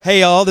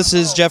Hey y'all, this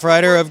is Jeff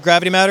Ryder of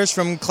Gravity Matters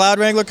from Cloud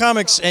Wrangler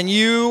Comics, and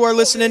you are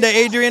listening to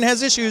Adrian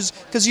Has Issues,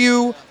 because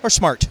you are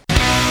smart.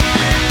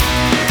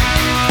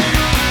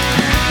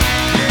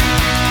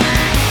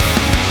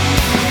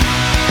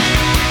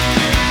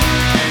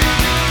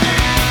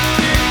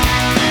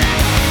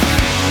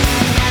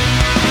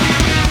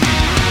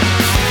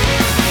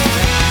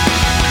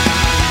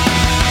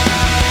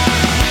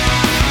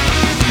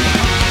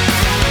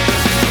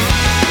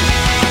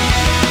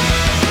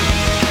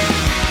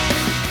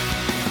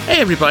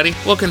 Hey everybody,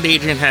 welcome to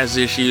Adrian Has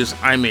Issues.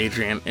 I'm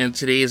Adrian, and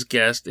today's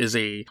guest is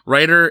a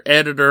writer,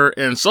 editor,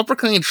 and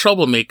self-proclaimed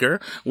troublemaker,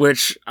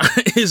 which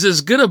is as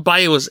good a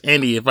bio as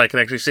any, if I can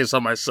actually say so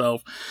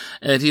myself.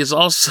 And he is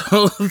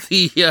also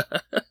the,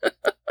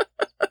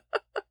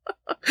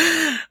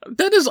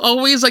 that is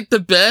always like the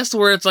best,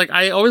 where it's like,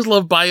 I always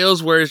love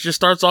bios where it just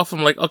starts off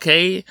from like,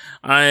 okay,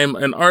 I'm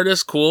an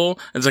artist, cool.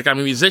 It's like, I'm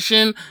a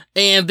musician.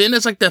 And then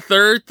it's like the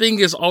third thing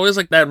is always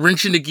like that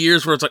wrench in the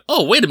gears where it's like,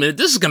 oh, wait a minute,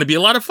 this is going to be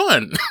a lot of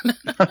fun.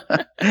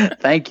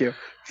 Thank you.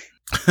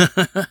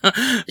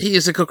 He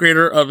is a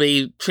co-creator of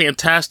a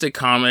fantastic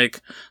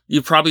comic.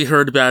 You've probably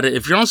heard about it.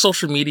 If you're on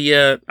social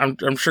media,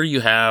 I'm sure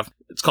you have.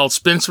 It's called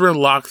Spencer and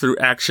Locke Through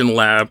Action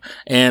Lab,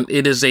 and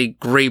it is a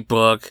great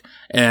book.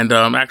 And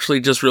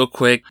actually, just real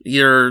quick,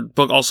 your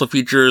book also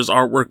features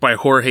artwork by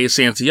Jorge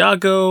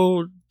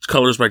Santiago,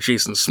 colors by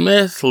Jason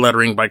Smith,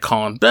 lettering by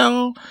Colin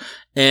Bell,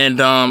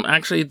 and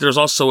actually, there's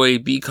also a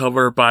B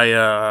cover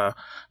by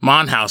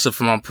Monhouse,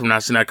 if I'm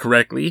pronouncing that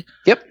correctly.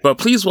 Yep. But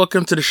please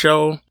welcome to the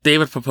show,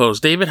 David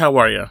Propose. David, how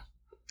are you?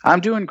 I'm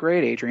doing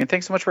great, Adrian.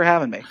 Thanks so much for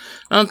having me.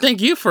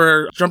 Thank you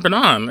for jumping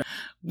on.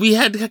 We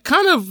had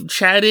kind of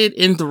chatted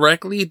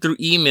indirectly through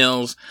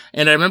emails,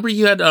 and I remember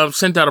you had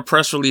sent out a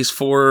press release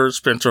for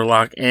Spencer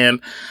Locke, and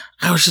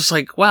I was just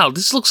like, wow,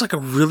 this looks like a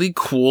really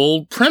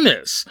cool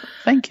premise.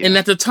 Thank you. And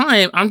at the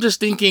time, I'm just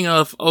thinking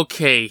of,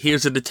 okay,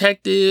 here's a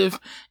detective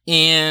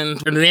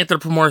and an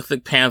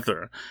anthropomorphic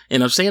panther.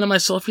 And I'm saying to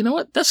myself, you know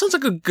what? That sounds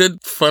like a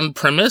good, fun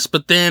premise.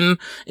 But then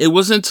it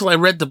wasn't until I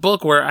read the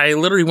book where I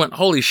literally went,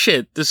 holy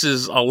shit, this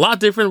is a lot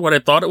different than what I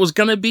thought it was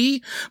going to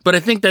be. But I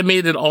think that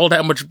made it all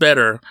that much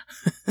better.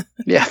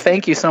 Yeah,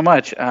 thank you so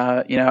much.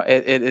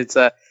 It's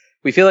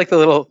we feel like the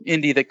little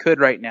indie that could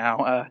right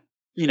now.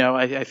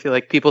 I feel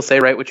like people say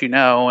write what you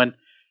know, and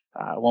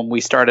when we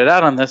started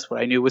out on this,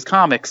 what I knew was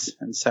comics,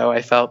 and so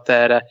I felt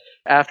that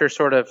after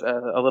sort of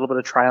a little bit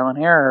of trial and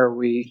error,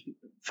 we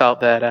felt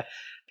that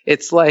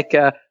it's like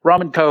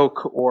rum and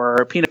coke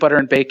or peanut butter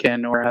and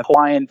bacon or a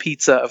Hawaiian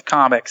pizza of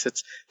comics.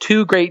 It's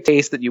two great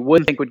tastes that you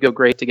wouldn't think would go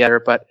great together,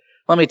 but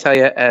let me tell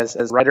you, as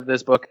writer of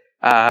this book,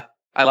 I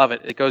love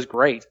it. It goes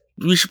great.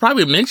 We should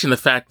probably mention the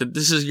fact that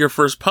this is your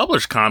first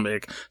published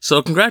comic,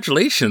 so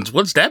congratulations.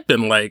 What's that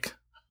been like?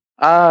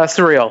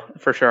 Surreal,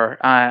 for sure.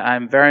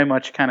 I'm very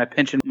much kind of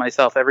pinching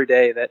myself every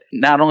day that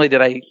not only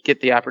did I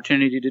get the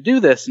opportunity to do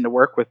this and to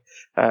work with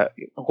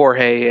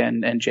Jorge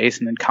and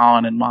Jason and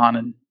Colin and Mon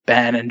and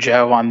Ben and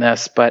Joe on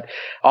this, but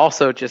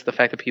also just the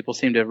fact that people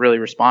seem to have really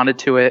responded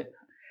to it.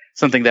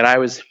 Something that I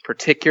was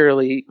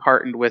particularly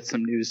heartened with,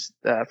 some news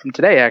from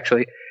today,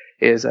 actually,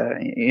 is,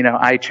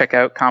 I check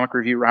out Comic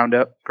Review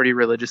Roundup pretty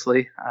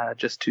religiously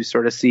just to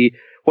sort of see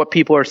what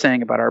people are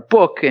saying about our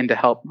book and to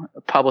help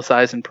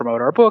publicize and promote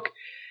our book.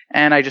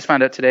 And I just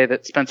found out today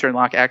that Spencer and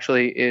Locke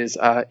actually is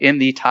in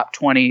the top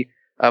 20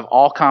 of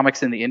all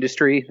comics in the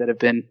industry that have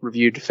been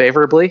reviewed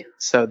favorably.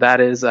 So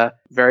that is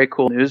very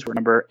cool news. We're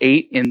number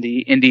 8 in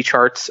the indie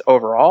charts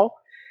overall.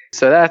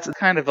 So that's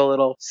kind of a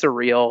little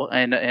surreal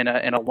and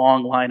in a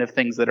long line of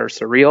things that are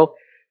surreal.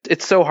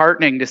 It's so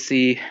heartening to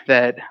see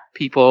that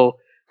people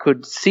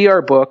could see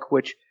our book,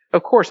 which,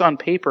 of course, on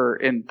paper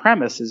in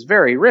premise is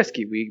very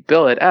risky. We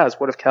bill it as,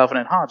 what if Calvin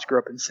and Hobbes grew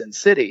up in Sin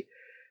City?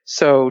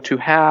 So to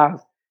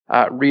have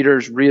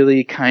readers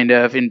really kind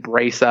of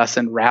embrace us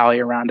and rally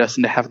around us,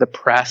 and to have the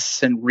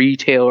press and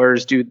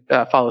retailers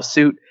follow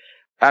suit,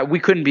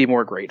 we couldn't be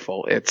more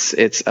grateful. It's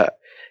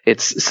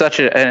such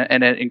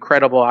an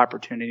incredible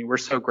opportunity. We're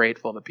so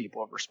grateful that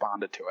people have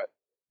responded to it.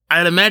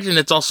 I'd imagine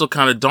it's also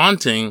kind of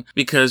daunting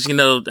because,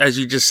 as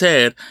you just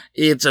said,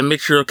 it's a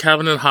mixture of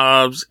Calvin and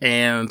Hobbes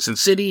and Sin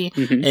City.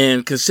 Mm-hmm.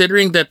 And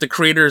considering that the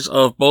creators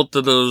of both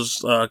of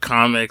those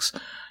comics,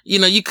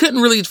 you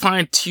couldn't really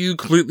find two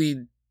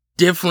completely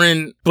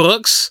different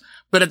books,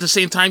 but at the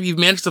same time, you've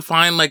managed to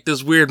find like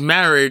this weird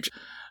marriage.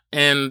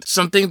 And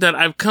something that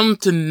I've come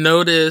to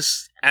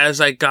notice as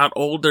I got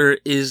older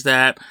is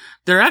that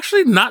they're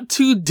actually not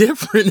too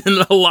different in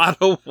a lot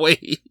of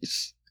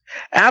ways.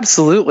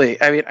 Absolutely.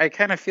 I mean, I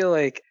kind of feel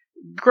like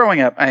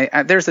growing up,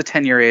 there's a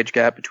 10-year age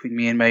gap between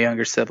me and my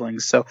younger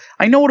siblings. So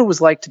I know what it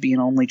was like to be an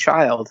only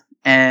child.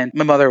 And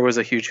my mother was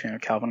a huge fan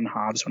of Calvin and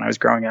Hobbes when I was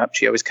growing up.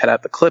 She always cut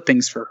out the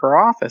clippings for her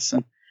office.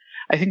 And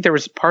I think there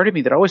was part of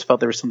me that always felt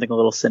there was something a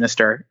little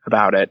sinister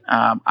about it.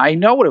 I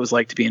know what it was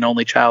like to be an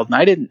only child, and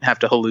I didn't have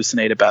to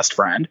hallucinate a best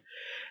friend.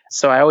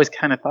 So I always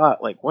kind of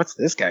thought, like, what's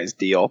this guy's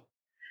deal?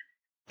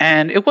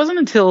 And it wasn't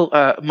until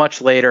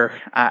much later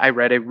I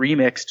read a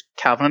remixed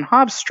Calvin and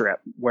Hobbes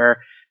strip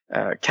where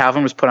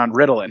Calvin was put on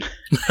Ritalin.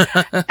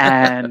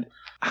 And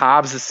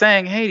Hobbs is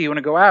saying, "Hey, do you want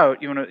to go out?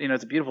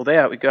 It's a beautiful day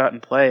out. We go out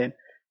and play." And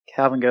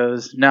Calvin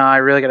goes, "No, I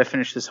really got to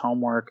finish this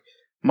homework.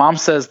 Mom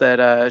says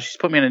that she's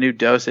put me on a new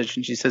dosage,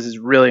 and she says it's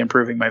really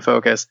improving my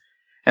focus."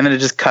 And then it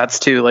just cuts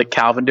to like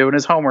Calvin doing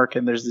his homework,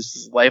 and there's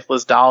this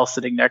lifeless doll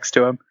sitting next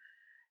to him.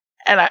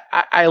 And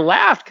I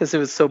laughed because it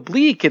was so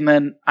bleak. And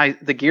then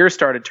the gears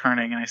started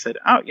turning, and I said,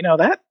 "Oh,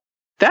 that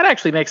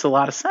actually makes a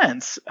lot of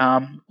sense.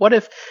 What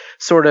if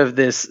sort of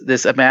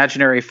this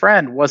imaginary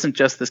friend wasn't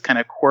just this kind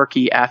of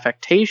quirky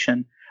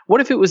affectation?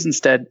 What if it was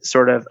instead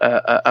sort of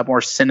a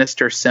more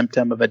sinister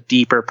symptom of a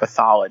deeper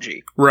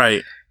pathology?"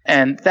 Right.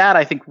 And that,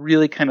 I think,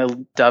 really kind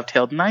of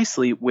dovetailed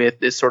nicely with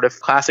this sort of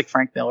classic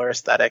Frank Miller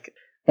aesthetic.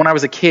 When I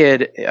was a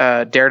kid,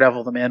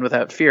 Daredevil, the Man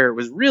Without Fear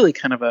was really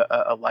kind of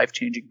a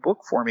life-changing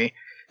book for me,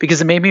 because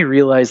it made me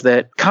realize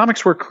that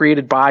comics were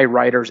created by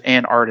writers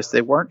and artists.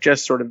 They weren't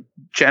just sort of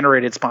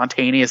generated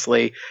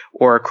spontaneously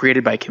or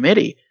created by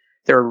committee.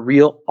 There are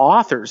real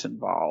authors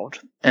involved.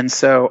 And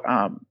so,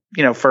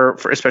 for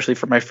especially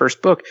for my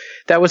first book,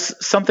 that was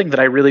something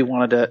that I really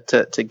wanted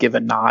to give a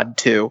nod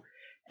to.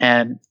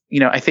 And,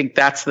 I think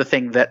that's the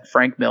thing that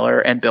Frank Miller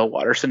and Bill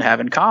Watterson have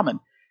in common.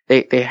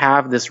 They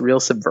have this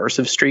real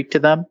subversive streak to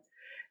them,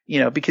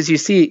 because you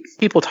see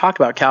people talk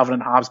about Calvin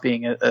and Hobbes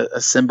being a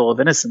symbol of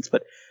innocence,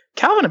 but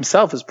Calvin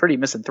himself is pretty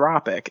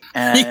misanthropic,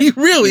 and He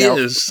really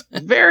is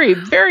very,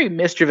 very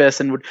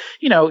mischievous, and would,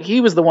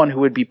 he was the one who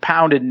would be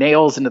pounding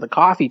nails into the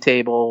coffee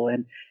table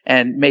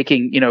and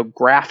making,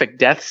 graphic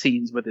death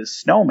scenes with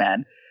his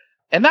snowmen.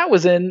 And that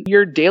was in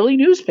your daily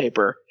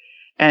newspaper.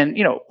 And,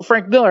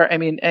 Frank Miller, I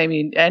mean,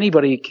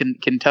 anybody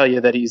can tell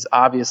you that he's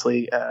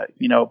obviously,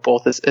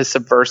 both as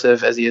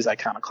subversive as he is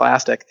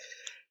iconoclastic.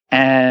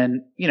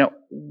 And,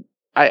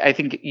 I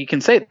think you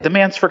can say the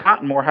man's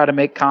forgotten more how to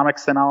make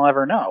comics than I'll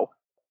ever know.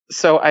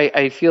 So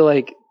I feel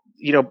like,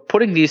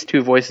 putting these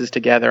two voices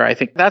together, I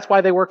think that's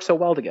why they work so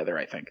well together,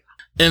 I think.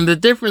 And the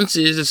difference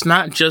is, it's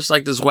not just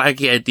like this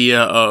wacky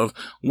idea of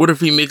what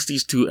if we mix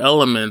these two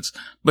elements,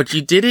 but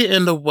you did it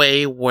in a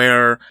way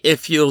where it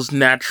feels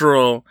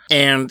natural,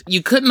 and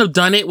you couldn't have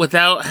done it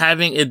without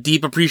having a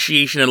deep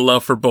appreciation and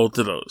love for both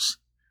of those.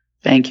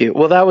 Thank you.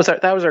 Well, that was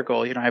our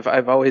goal.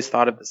 I've always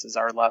thought of this as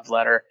our love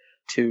letter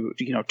to,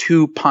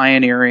 two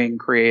pioneering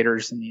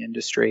creators in the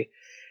industry.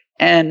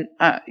 And,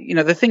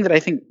 the thing that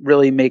I think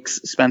really makes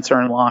Spencer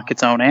and Locke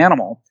its own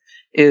animal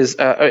is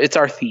it's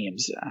our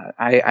themes.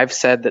 I've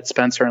said that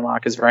Spencer and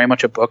Locke is very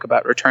much a book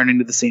about returning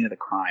to the scene of the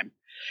crime.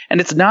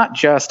 And it's not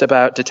just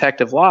about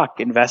Detective Locke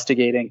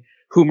investigating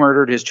who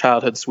murdered his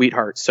childhood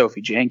sweetheart,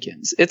 Sophie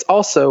Jenkins. It's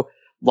also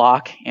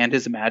Locke and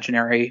his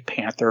imaginary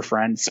Panther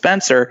friend,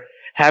 Spencer,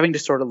 having to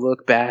sort of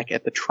look back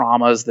at the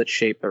traumas that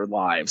shape their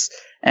lives.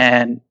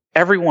 And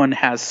everyone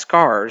has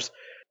scars.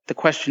 The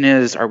question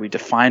is, are we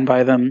defined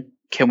by them?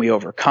 Can we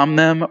overcome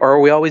them? Or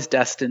are we always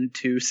destined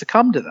to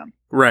succumb to them?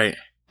 Right.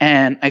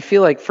 And I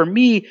feel like for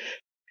me,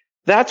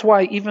 that's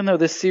why, even though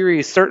this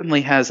series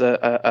certainly has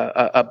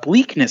a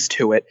bleakness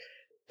to it,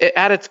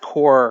 at its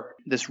core,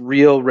 this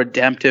real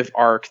redemptive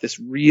arc, this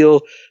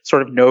real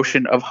sort of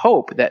notion of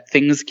hope that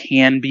things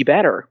can be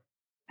better.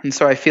 And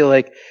so I feel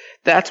like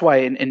that's why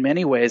in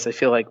many ways, I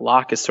feel like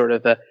Locke is sort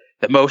of the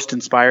most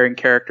inspiring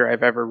character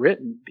I've ever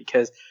written,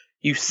 because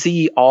you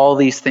see all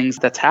these things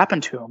that's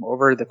happened to him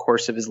over the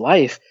course of his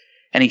life,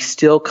 and he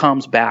still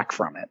comes back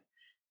from it.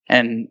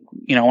 And,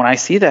 when I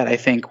see that, I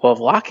think, well, if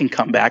Locke can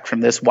come back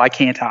from this, why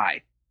can't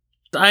I?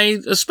 I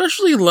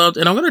especially loved,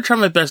 and I'm going to try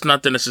my best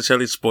not to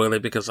necessarily spoil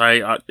it, because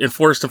and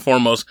first and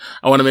foremost,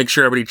 I want to make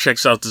sure everybody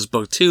checks out this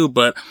book too,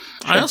 but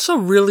sure. I also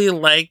really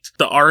liked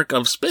the arc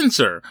of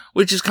Spencer,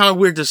 which is kind of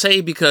weird to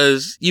say,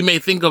 because you may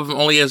think of him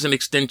only as an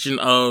extension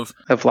of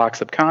Locke's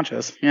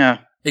subconscious. Yeah.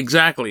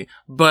 Exactly.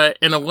 But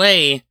in a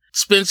way,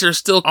 Spencer's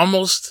still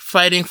almost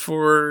fighting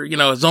for,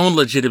 his own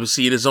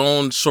legitimacy, his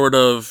own sort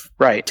of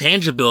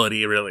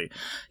tangibility, really.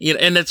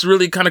 And it's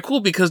really kind of cool,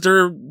 because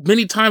there are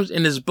many times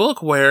in this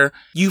book where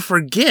you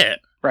forget.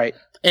 Right.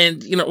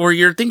 And, or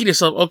you're thinking to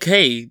yourself,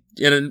 okay,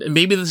 and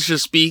maybe this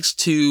just speaks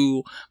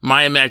to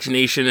my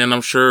imagination, and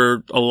I'm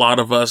sure a lot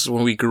of us,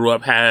 when we grew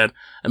up, had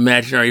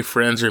imaginary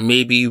friends, or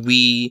maybe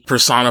we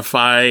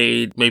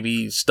personified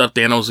maybe stuffed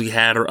animals we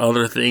had or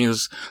other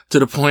things, to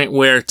the point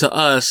where to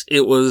us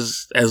it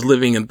was as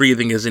living and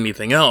breathing as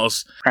anything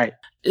else. Right.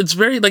 It's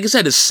very, like I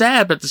said, it's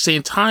sad, but at the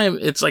same time,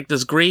 it's like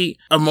this great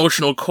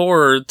emotional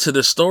core to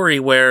the story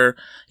where,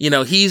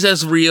 he's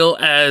as real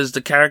as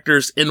the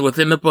characters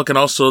within the book, and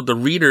also the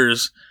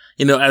readers,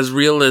 as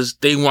real as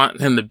they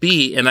want him to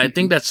be. And I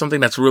think that's something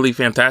that's really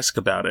fantastic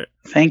about it.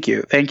 Thank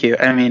you.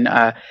 I mean,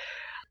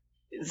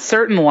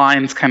 certain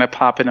lines kind of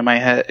popped into my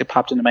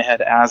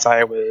head as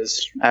I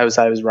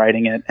was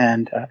writing it.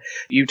 And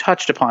you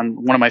touched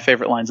upon one of my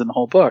favorite lines in the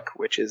whole book,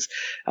 which is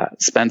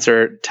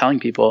Spencer telling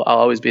people, "I'll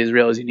always be as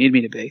real as you need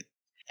me to be."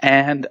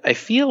 And I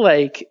feel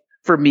like,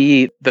 for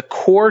me, the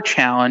core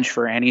challenge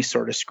for any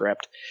sort of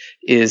script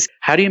is,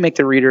 how do you make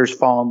the readers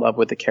fall in love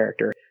with the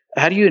character?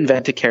 How do you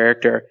invent a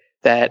character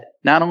that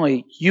not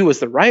only you as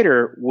the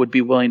writer would be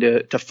willing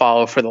to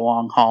follow for the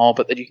long haul,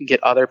 but that you can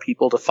get other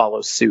people to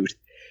follow suit?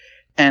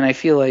 And I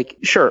feel like,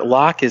 sure,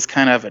 Locke is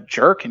kind of a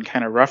jerk and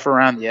kind of rough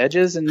around the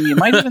edges, and you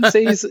might even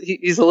say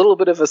he's a little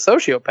bit of a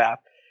sociopath.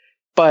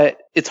 But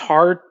it's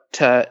hard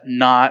to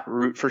not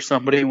root for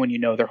somebody when you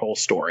know their whole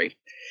story.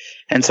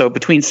 And so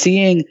between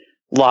seeing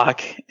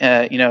Locke,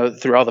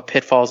 through all the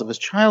pitfalls of his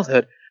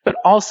childhood, but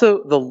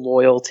also the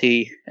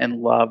loyalty and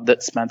love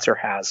that Spencer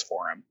has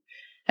for him.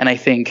 And I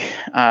think,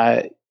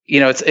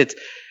 it's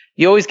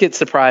you always get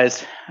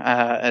surprised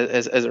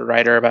as a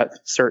writer about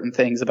certain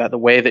things, about the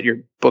way that your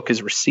book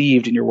is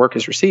received and your work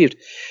is received.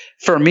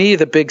 For me,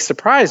 the big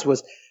surprise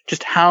was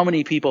just how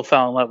many people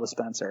fell in love with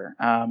Spencer.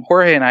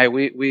 Jorge and I,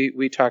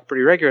 we talk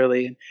pretty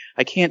regularly, and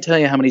I can't tell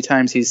you how many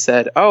times he's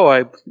said, "Oh,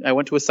 I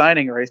went to a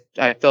signing, or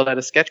I filled out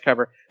a sketch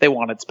cover. They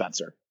wanted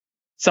Spencer.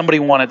 Somebody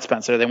wanted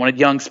Spencer. They wanted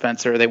young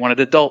Spencer. They wanted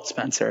adult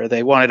Spencer.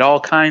 They wanted all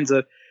kinds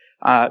of,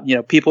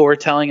 people were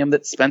telling him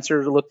that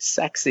Spencer looked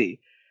sexy."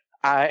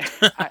 Now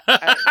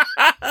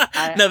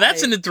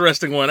that's an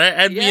interesting one.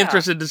 I'd be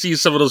interested to see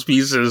some of those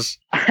pieces.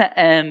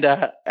 And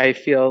I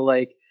feel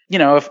like,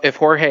 if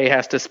Jorge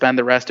has to spend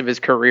the rest of his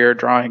career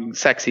drawing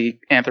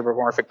sexy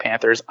anthropomorphic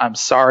panthers, I'm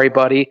sorry,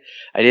 buddy.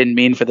 I didn't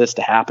mean for this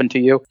to happen to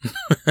you.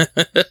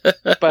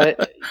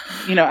 But,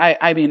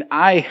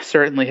 I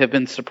certainly have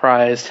been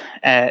surprised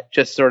at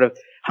just sort of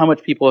how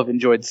much people have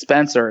enjoyed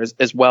Spencer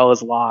as well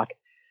as Locke.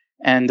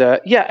 And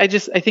I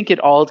think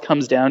it all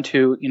comes down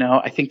to,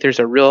 I think there's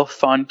a real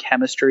fun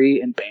chemistry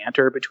and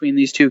banter between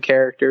these two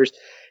characters.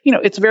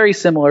 It's very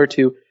similar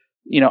to,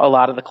 a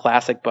lot of the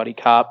classic buddy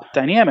cop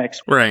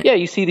dynamics. Right. Yeah,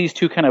 you see these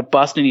two kind of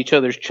busting each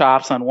other's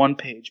chops on one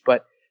page,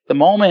 but the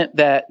moment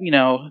that,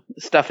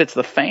 stuff hits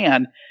the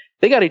fan,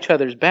 they got each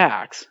other's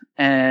backs.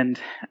 And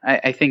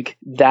I think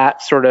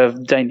that sort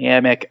of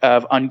dynamic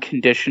of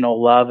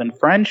unconditional love and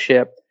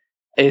friendship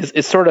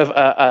is sort of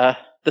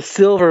the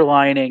silver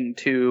lining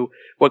to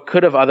what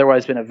could have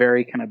otherwise been a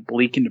very kind of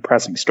bleak and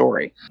depressing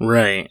story.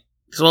 Right.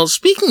 Well,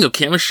 speaking of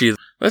chemistry,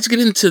 let's get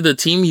into the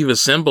team you've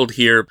assembled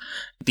here.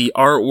 The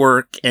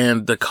artwork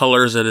and the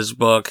colors of this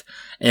book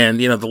and,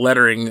 the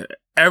lettering,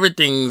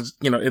 everything's,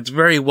 it's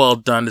very well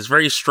done. It's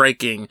very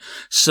striking.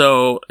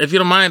 So if you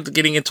don't mind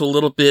getting into a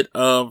little bit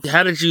of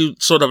how did you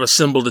sort of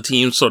assemble the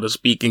team, so to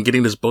speak, and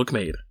getting this book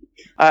made?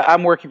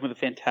 I'm working with a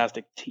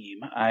fantastic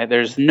team.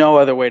 There's no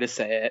other way to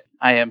say it.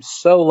 I am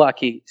so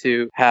lucky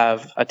to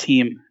have a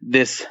team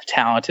this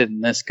talented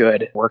and this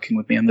good working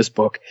with me on this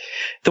book.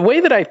 The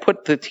way that I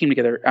put the team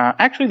together,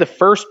 actually the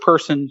first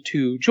person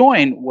to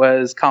join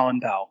was Colin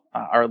Bell,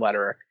 our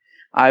letterer.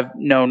 I've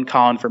known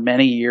Colin for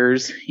many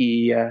years.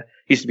 He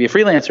used to be a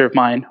freelancer of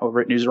mine over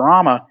at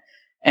Newsarama.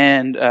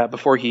 And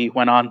before he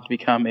went on to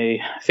become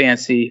a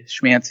fancy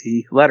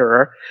schmancy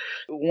letterer,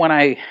 when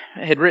I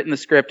had written the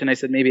script and I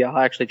said, maybe I'll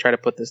actually try to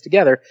put this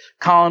together,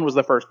 Colin was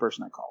the first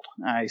person I called.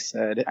 I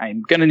said,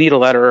 I'm going to need a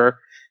letterer.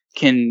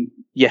 Can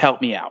you help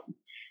me out?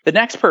 The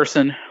next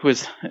person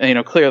was,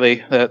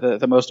 clearly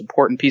the most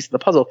important piece of the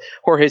puzzle,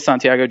 Jorge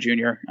Santiago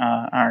Jr.,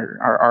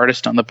 our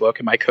artist on the book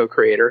and my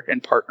co-creator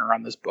and partner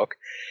on this book.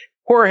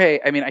 Jorge,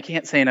 I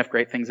can't say enough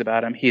great things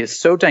about him. He is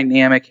so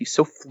dynamic. He's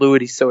so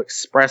fluid. He's so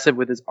expressive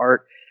with his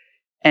art.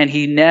 And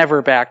he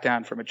never backed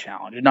down from a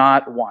challenge,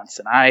 not once.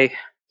 And I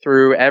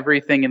threw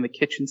everything in the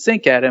kitchen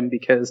sink at him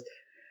because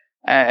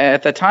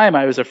at the time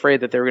I was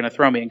afraid that they were going to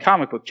throw me in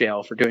comic book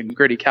jail for doing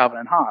gritty Calvin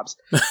and Hobbes.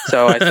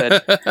 So I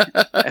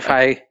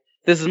said,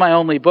 this is my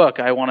only book,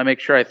 I want to make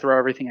sure I throw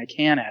everything I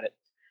can at it.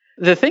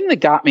 The thing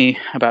that got me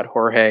about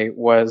Jorge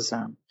was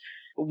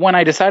when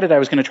I decided I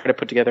was going to try to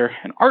put together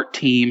an art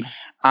team,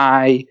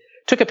 I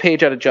took a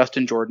page out of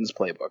Justin Jordan's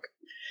playbook.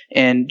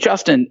 And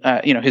Justin,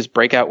 his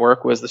breakout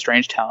work was The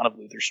Strange Talent of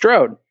Luther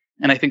Strode.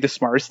 And I think the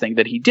smartest thing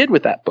that he did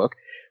with that book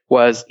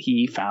was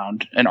he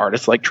found an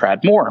artist like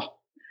Tradd Moore.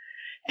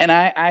 And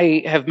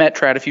I have met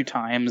Tradd a few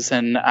times,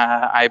 and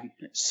I'm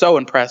so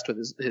impressed with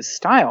his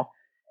style.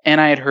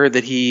 And I had heard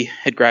that he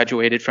had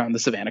graduated from the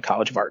Savannah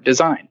College of Art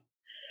Design.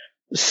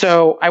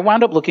 So I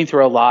wound up looking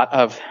through a lot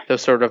of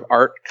those sort of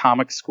art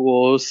comic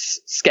schools,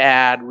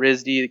 SCAD,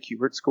 RISD, the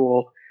Kubert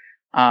School,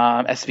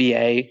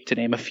 SVA, to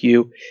name a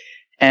few.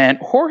 And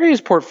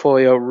Jorge's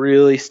portfolio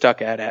really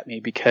stuck out at me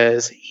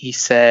because he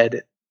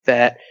said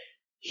that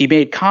he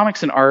made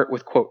comics and art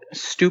with, quote,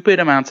 stupid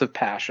amounts of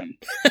passion.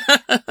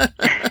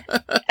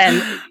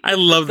 And I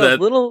love that.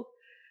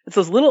 It's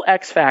those little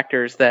X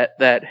factors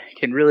that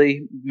can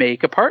really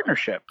make a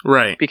partnership.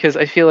 Right. Because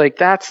I feel like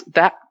that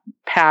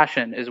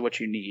passion is what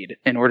you need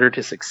in order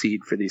to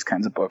succeed for these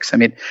kinds of books.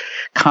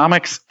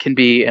 Comics can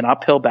be an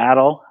uphill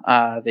battle.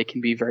 They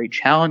can be very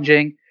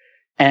challenging.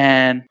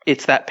 And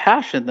it's that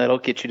passion that'll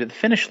get you to the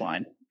finish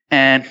line.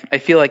 And I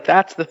feel like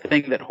that's the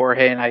thing that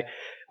Jorge and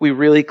we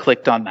really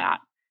clicked on that.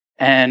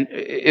 And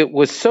it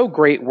was so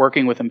great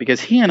working with him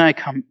because he and I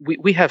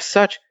we have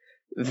such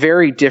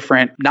very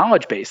different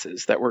knowledge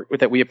bases that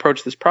we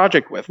approach this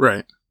project with.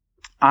 Right.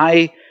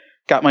 I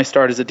got my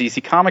start as a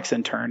DC Comics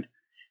intern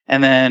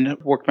and then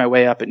worked my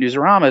way up at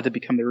Newsarama to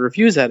become the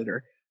reviews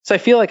editor. So I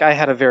feel like I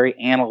had a very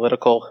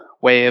analytical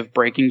way of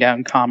breaking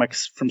down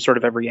comics from sort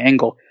of every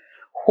angle.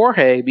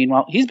 Jorge,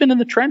 meanwhile, he's been in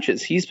the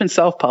trenches. He's been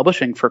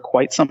self-publishing for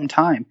quite some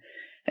time.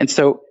 And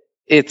so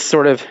it's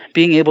sort of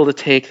being able to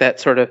take that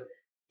sort of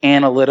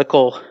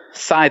analytical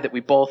side that we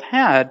both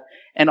had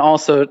and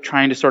also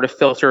trying to sort of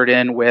filter it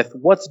in with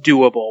what's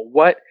doable,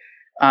 what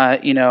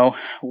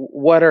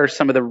are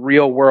some of the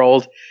real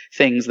world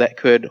things that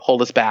could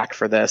hold us back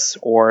for this,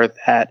 or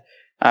that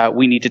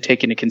we need to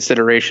take into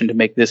consideration to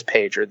make this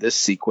page or this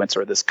sequence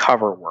or this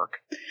cover work.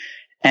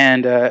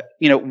 And,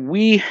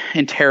 we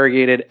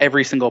interrogated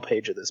every single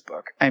page of this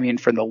book. I mean,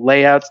 from the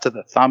layouts to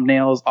the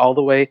thumbnails, all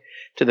the way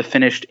to the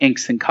finished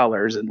inks and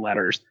colors and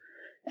letters.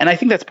 And I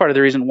think that's part of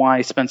the reason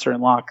why Spencer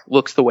and Locke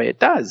looks the way it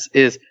does,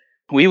 is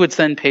we would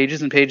send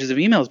pages and pages of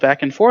emails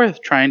back and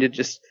forth trying to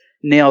just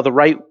nail the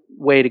right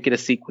way to get a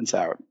sequence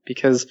out.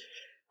 Because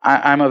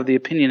I'm of the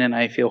opinion, and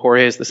I feel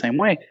Jorge is the same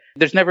way,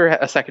 there's never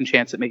a second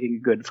chance at making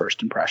a good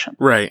first impression.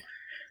 Right.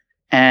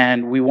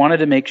 And we wanted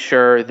to make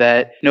sure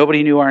that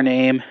nobody knew our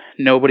name,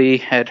 nobody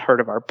had heard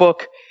of our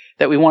book,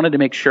 that we wanted to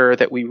make sure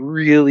that we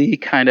really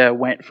kind of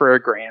went for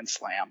a grand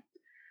slam.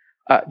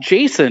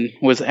 Jason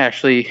was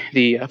actually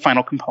the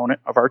final component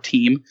of our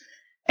team.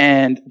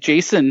 And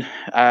Jason,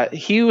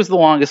 he was the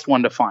longest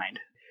one to find.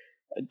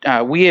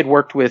 We had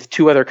worked with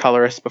 2 other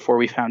colorists before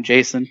we found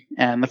Jason.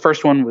 And the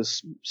first one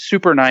was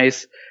super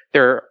nice.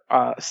 Their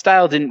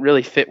style didn't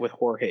really fit with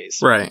Jorge's.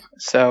 Right.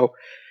 So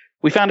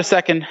we found a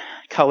second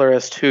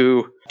colorist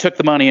who took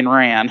the money and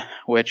ran,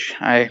 which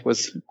I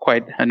was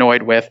quite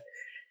annoyed with.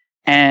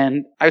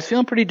 And I was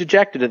feeling pretty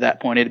dejected at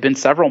that point. It had been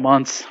several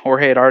months.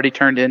 Jorge had already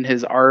turned in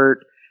his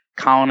art.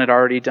 Colin had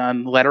already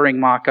done lettering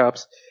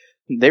mock-ups.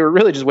 They were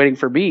really just waiting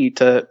for me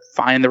to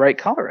find the right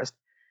colorist.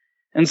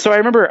 And so I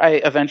remember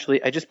I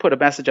just put a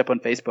message up on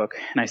Facebook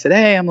and I said,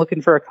 hey, I'm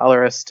looking for a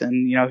colorist,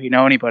 and if you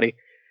know anybody.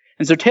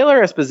 And so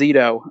Taylor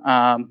Esposito,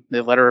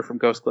 the letterer from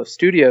Ghost Cliff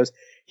Studios,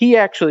 he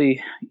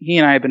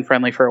and I have been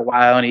friendly for a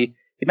while, and he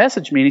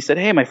messaged me and he said,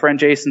 hey, my friend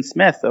Jason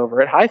Smith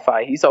over at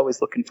Hi-Fi, he's always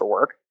looking for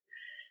work.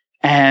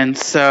 And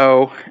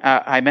so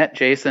I met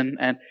Jason,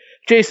 and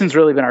Jason's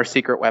really been our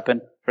secret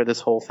weapon for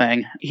this whole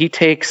thing. He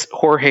takes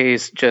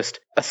Jorge's just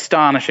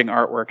astonishing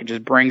artwork and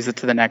just brings it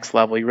to the next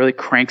level. He really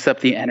cranks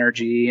up the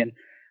energy. And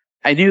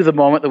I knew the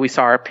moment that we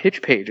saw our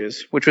pitch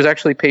pages, which was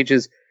actually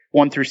pages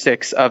 1 through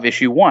 6 of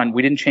issue 1.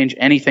 We didn't change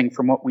anything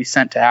from what we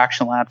sent to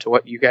Action Lab to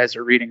what you guys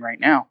are reading right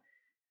now.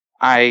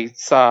 I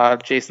saw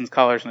Jason's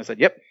colors and I said,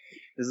 yep,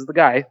 this is the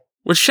guy.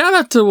 Well, shout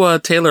out to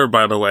Taylor,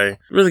 by the way.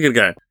 Really good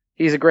guy.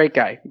 He's a great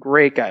guy.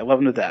 Great guy. Love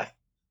him to death.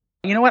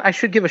 You know what? I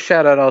should give a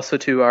shout out also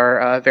to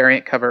our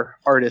variant cover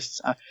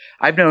artists.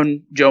 I've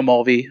known Joe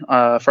Mulvey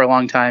for a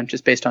long time,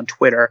 just based on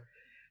Twitter.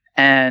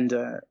 And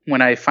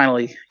when I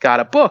finally got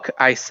a book,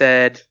 I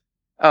said,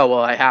 oh, well,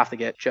 I have to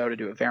get Joe to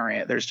do a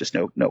variant. There's just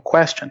no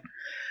question.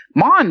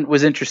 Mon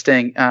was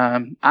interesting.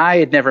 I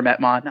had never met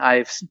Mon.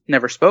 I've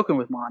never spoken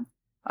with Mon.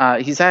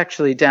 He's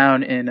actually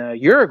down in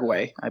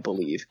Uruguay, I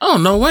believe. Oh,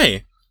 no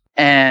way.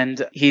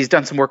 And he's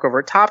done some work over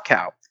at Top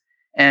Cow.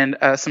 And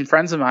some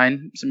friends of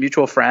mine, some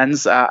mutual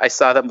friends, I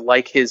saw them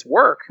like his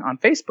work on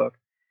Facebook.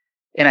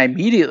 And I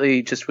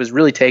immediately just was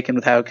really taken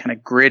with how kind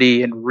of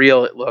gritty and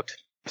real it looked.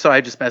 So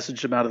I just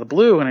messaged him out of the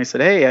blue and I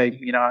said, hey,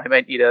 I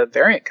might need a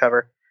variant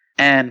cover.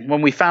 And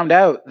when we found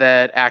out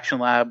that Action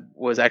Lab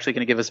was actually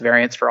going to give us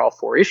variants for all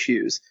 4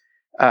 issues,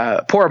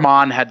 poor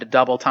Mon had to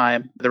double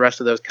time the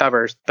rest of those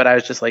covers. But I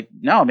was just like,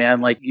 no,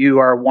 man, like you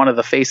are one of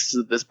the faces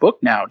of this book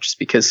now, just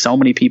because so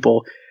many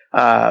people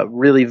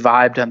really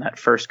vibed on that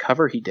first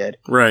cover he did.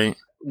 Right.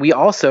 We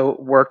also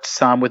worked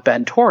some with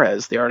Ben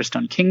Torres, the artist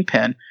on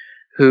Kingpin,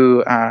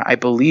 who I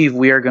believe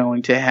we are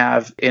going to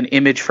have an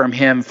image from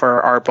him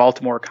for our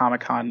Baltimore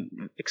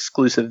Comic-Con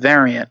exclusive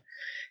variant.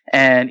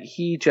 And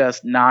he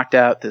just knocked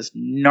out this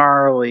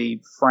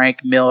gnarly Frank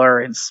Miller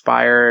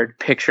inspired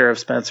picture of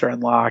Spencer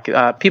and Locke.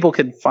 People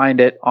can find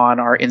it on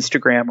our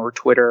Instagram or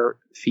Twitter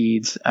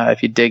feeds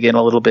if you dig in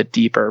a little bit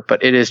deeper.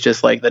 But it is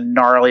just like the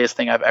gnarliest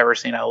thing I've ever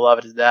seen. I love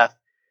it to death.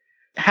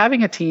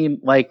 Having a team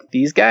like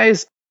these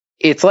guys,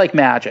 it's like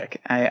magic.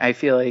 I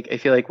feel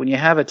like when you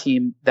have a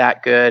team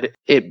that good,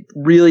 it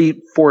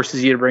really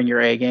forces you to bring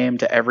your A game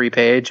to every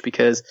page,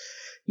 because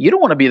you don't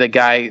want to be the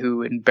guy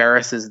who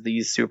embarrasses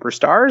these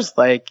superstars.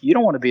 Like, you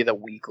don't want to be the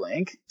weak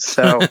link.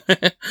 So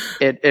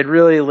it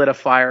really lit a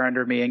fire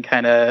under me and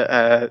kind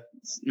of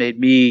made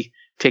me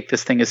take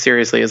this thing as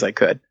seriously as I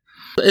could.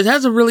 It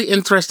has a really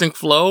interesting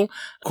flow. Of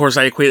course,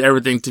 I equate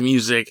everything to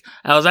music.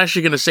 I was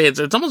actually going to say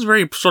it's almost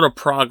very sort of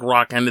prog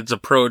rock in its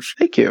approach.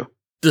 Thank you.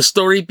 The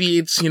story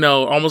beats,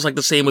 almost like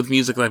the same with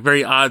music, like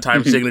very odd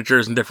time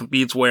signatures and different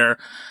beats where,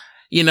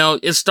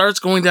 it starts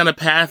going down a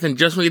path, and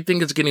just when you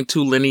think it's getting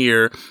too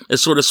linear, it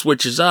sort of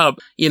switches up,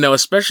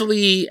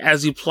 especially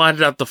as you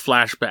plotted out the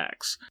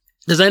flashbacks.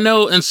 Because I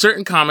know in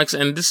certain comics,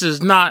 and this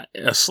is not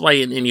a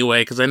slight in any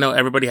way, because I know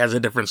everybody has a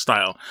different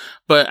style,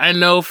 but I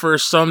know for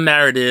some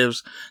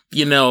narratives,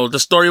 the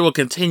story will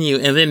continue,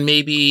 and then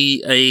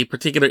maybe a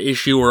particular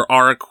issue or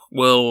arc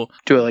will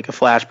do it like a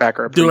flashback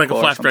or a do like a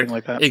prequel flashback, or something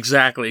like that.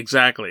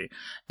 Exactly.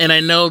 And I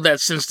know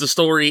that since the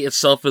story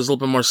itself is a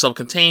little bit more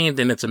self-contained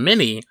and it's a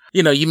mini,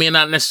 you may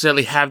not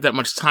necessarily have that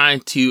much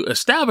time to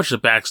establish a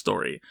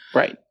backstory.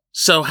 Right.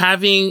 So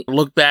having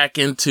looked back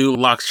into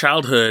Locke's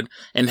childhood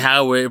and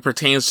how it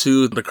pertains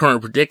to the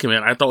current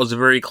predicament, I thought was a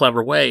very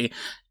clever way.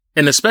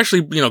 And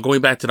especially,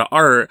 going back to the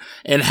art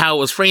and how it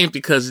was framed,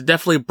 because it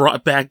definitely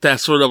brought back that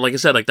sort of, like I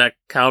said, like that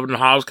Calvin and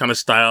Hobbes kind of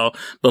style,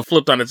 but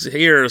flipped on its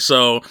ear.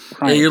 So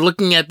you're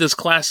looking at this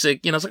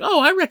classic, it's like,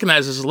 oh, I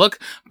recognize this look.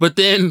 But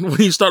then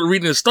when you start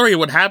reading the story,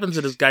 what happens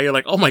to this guy, you're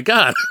like, oh my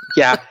God.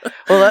 Yeah.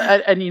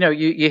 Well, and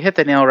you hit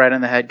the nail right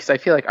on the head, because I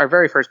feel like our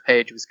very first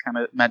page was kind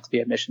of meant to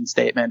be a mission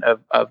statement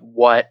of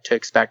what to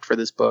expect for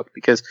this book,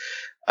 because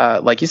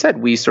like you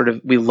said, we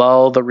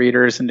lull the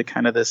readers into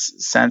kind of this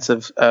sense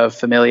of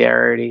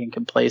familiarity and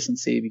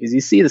complacency, because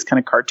you see this kind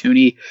of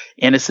cartoony,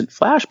 innocent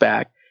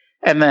flashback,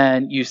 and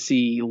then you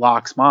see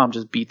Locke's mom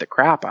just beat the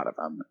crap out of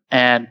him.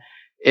 And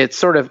it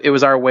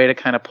was our way to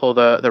kind of pull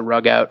the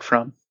rug out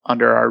from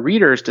under our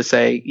readers to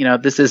say,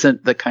 this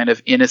isn't the kind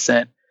of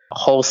innocent,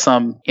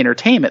 wholesome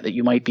entertainment that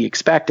you might be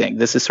expecting.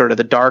 This is sort of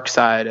the dark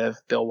side of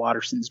Bill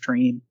Watterson's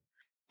dream.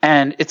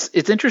 And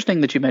it's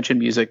interesting that you mentioned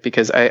music,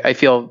 because I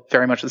feel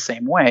very much the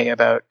same way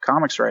about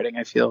comics writing.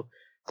 I feel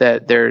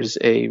that there's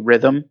a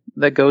rhythm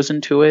that goes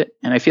into it.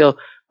 And I feel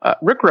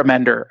Rick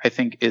Remender, I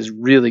think, is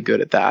really good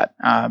at that.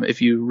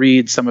 If you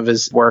read some of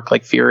his work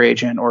like Fear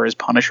Agent or his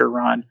Punisher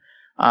run,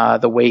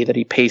 the way that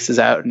he paces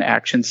out an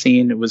action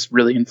scene, it was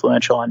really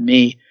influential on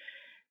me.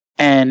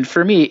 And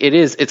for me,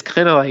 it's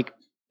kind of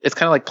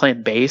like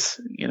playing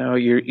bass.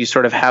 You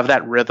sort of have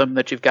that rhythm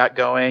that you've got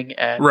going,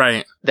 and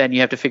right. Then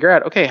you have to figure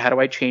out, okay, how do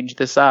I change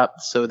this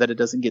up so that it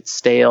doesn't get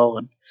stale?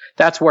 And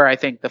that's where I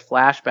think the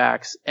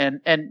flashbacks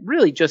and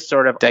really just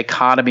sort of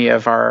dichotomy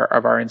of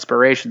our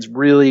inspirations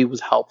really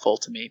was helpful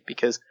to me,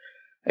 because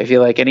I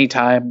feel like any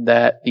time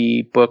that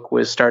the book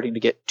was starting to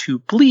get too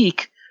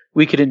bleak,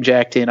 we could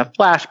inject in a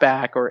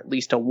flashback or at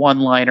least a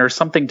one-liner,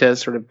 something to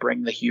sort of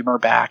bring the humor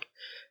back.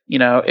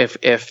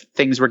 If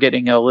things were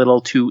getting a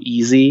little too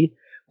easy,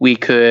 we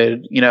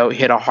could,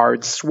 hit a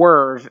hard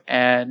swerve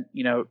and,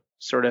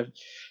 sort of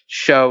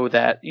show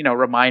that,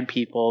 remind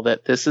people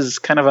that this is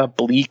kind of a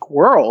bleak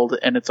world,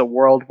 and it's a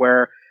world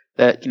where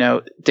that,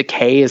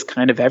 decay is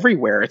kind of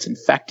everywhere. It's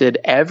infected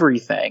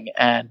everything,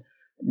 and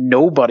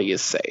nobody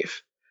is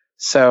safe.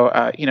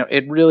 So,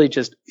 it really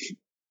just,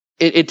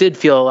 it did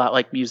feel a lot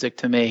like music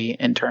to me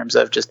in terms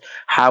of just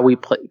how we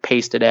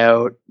paced it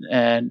out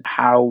and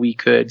how we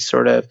could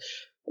sort of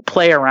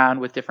play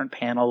around with different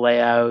panel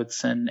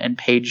layouts and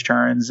page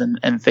turns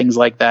and things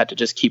like that to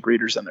just keep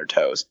readers on their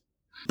toes.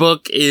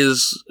 Book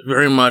is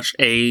very much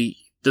a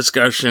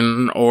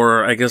discussion,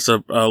 or I guess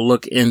a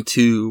look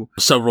into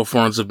several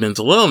forms of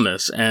mental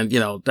illness. And,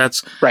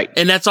 that's right.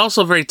 And that's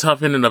also very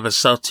tough in and of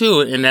itself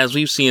too. And as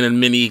we've seen in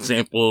many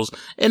examples,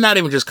 and not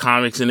even just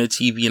comics and in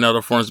TV and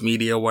other forms of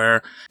media,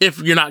 where if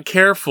you're not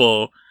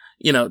careful,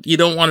 you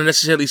don't want to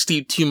necessarily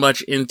steep too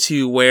much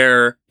into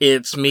where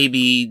it's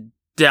maybe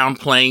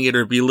downplaying it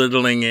or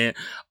belittling it.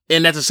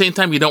 And at the same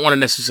time, you don't want to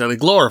necessarily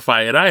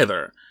glorify it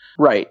either.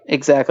 Right,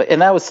 exactly.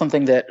 And that was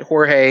something that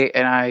Jorge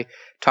and I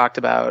talked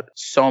about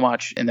so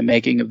much in the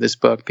making of this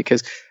book,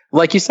 because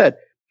like you said,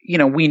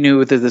 we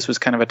knew that this was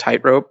kind of a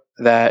tightrope,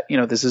 that,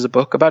 this is a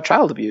book about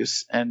child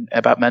abuse and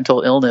about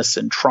mental illness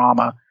and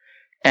trauma.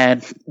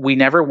 And we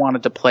never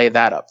wanted to play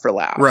that up for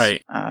laughs.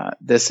 Right.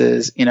 This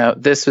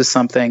was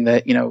something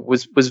that,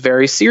 was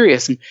very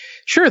serious. And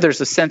sure,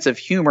 there's a sense of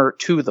humor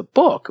to the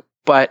book,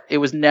 but it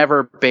was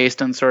never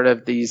based on sort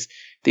of these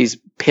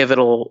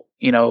pivotal,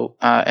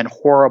 and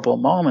horrible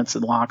moments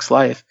in Locke's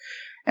life.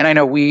 And I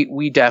know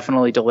we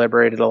definitely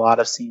deliberated a lot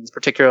of scenes,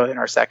 particularly in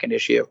our second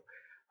issue,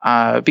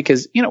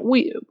 because,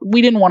 we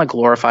didn't want to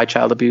glorify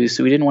child abuse.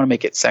 We didn't want to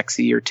make it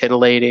sexy or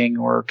titillating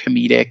or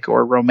comedic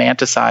or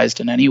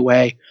romanticized in any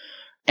way.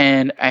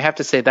 And I have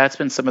to say that's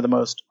been some of the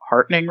most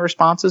heartening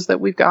responses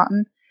that we've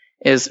gotten.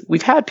 Is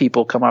we've had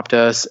people come up to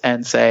us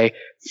and say,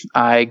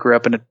 I grew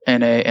up in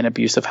an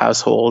abusive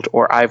household,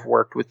 or I've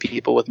worked with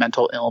people with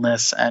mental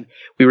illness, and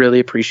we really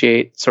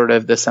appreciate sort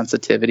of the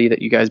sensitivity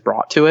that you guys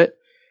brought to it.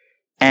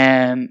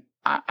 And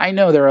I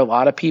know there are a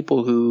lot of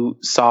people who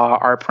saw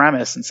our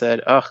premise and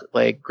said, ugh,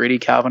 like gritty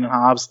Calvin and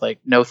Hobbes, like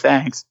no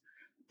thanks.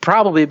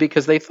 Probably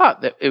because they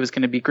thought that it was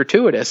going to be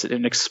gratuitous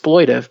and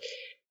exploitive.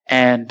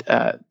 And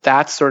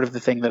that's sort of the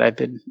thing that I've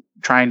been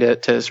trying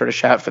to sort of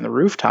shout from the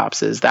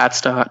rooftops, is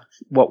that's not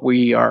what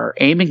we are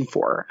aiming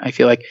for. I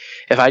feel like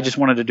if I just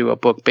wanted to do a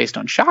book based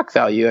on shock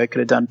value, I could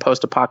have done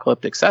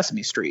Post-Apocalyptic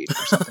Sesame Street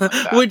or something like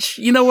that. Which,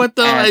 you know what,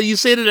 though? You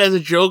said it as a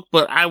joke,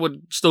 but I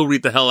would still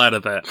read the hell out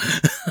of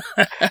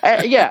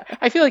that. Yeah,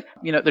 I feel like,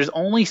 there's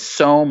only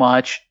so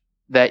much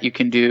that you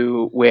can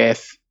do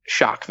with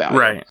shock value.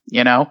 Right.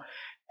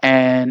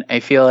 And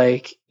I feel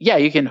like, yeah,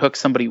 you can hook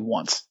somebody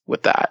once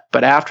with that,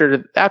 but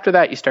after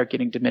that, you start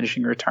getting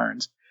diminishing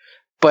returns.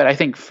 But I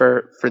think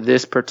for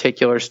this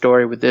particular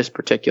story with this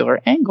particular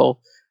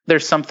angle,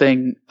 there's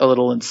something a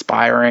little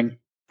inspiring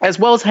as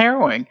well as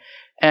harrowing.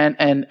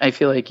 And I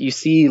feel like you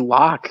see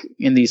Locke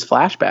in these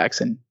flashbacks,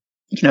 and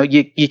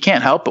you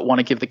can't help but want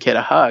to give the kid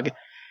a hug.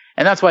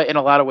 And that's why in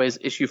a lot of ways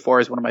issue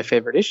 4 is one of my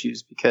favorite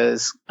issues,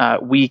 because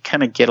we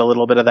kind of get a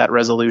little bit of that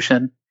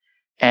resolution.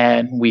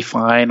 and we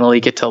finally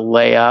get to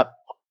lay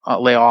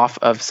off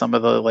of some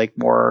of the like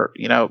more,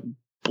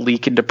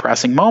 bleak and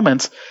depressing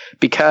moments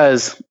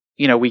because,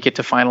 we get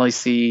to finally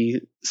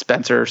see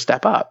Spencer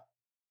step up.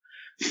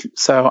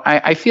 So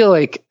I feel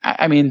like,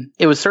 I mean,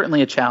 it was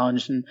certainly a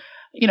challenge, and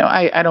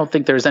I don't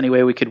think there's any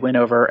way we could win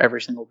over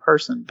every single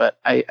person, but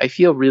I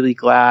feel really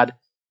glad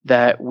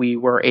that we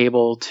were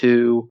able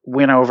to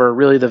win over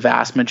really the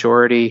vast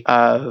majority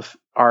of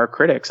our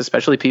critics,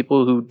 especially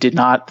people who did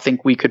not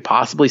think we could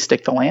possibly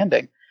stick the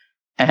landing.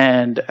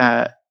 And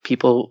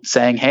people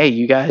saying, hey,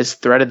 you guys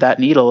threaded that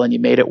needle and you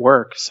made it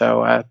work.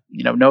 So,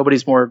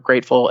 nobody's more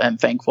grateful and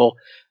thankful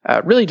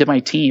really to my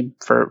team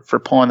for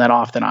pulling that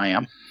off than I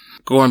am.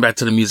 Going back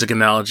to the music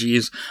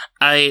analogies,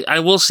 I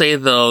will say,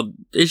 though,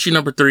 issue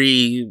number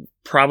 3,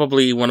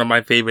 probably one of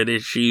my favorite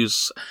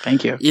issues.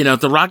 Thank you.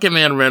 The Rocket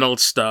Man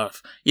Reynolds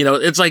stuff.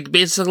 It's like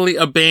basically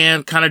a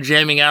band kind of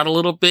jamming out a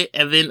little bit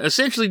and then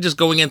essentially just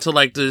going into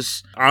like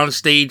this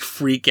on-stage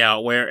freak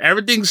out where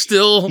everything's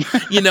still,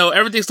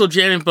 everything's still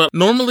jamming. But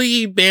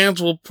normally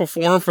bands will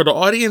perform for the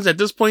audience. At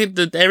this point,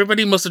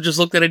 everybody must have just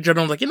looked at each other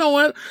and was like, you know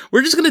what?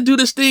 We're just going to do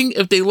this thing.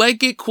 If they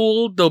like it,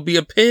 cool. There'll be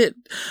a pit.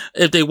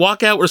 If they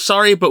walk out, we're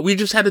sorry, but we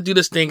just had to do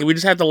this thing and we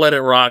just had to let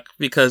it rock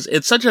because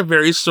it's such a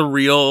very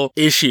surreal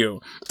issue.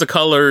 The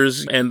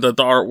colors and the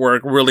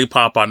artwork really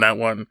pop on that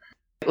one.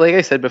 Like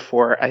I said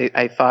before,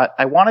 I thought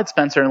I wanted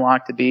Spencer and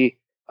Locke to be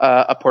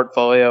a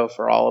portfolio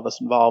for all of us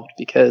involved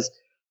because,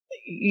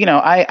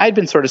 I'd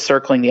been sort of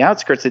circling the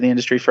outskirts of the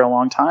industry for a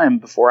long time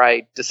before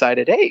I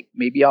decided, hey,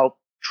 maybe I'll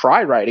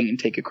try writing and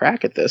take a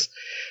crack at this.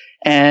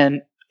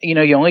 And,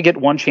 you only get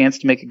one chance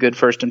to make a good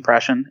first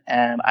impression.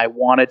 And I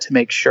wanted to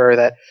make sure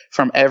that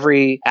from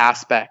every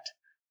aspect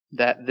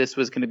that this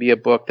was going to be a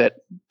book that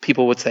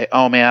people would say,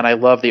 oh man, I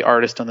love the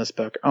artist on this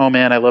book. Oh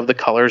man, I love the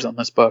colors on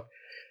this book.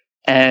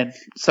 And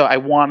so I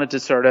wanted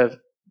to sort of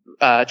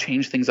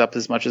change things up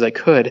as much as I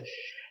could.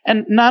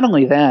 And not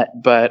only that,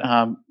 but,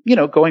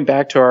 going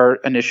back to our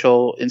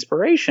initial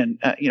inspiration,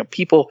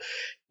 people,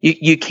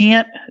 you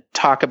can't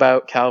talk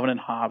about Calvin and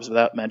Hobbes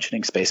without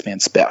mentioning Spaceman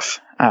Spiff.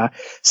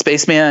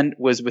 Spaceman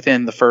was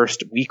within the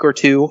first week or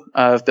two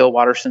of Bill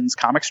Watterson's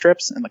comic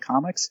strips in the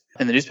comics,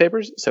 in the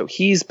newspapers. So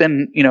he's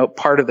been,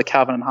 part of the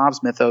Calvin and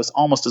Hobbes mythos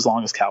almost as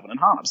long as Calvin and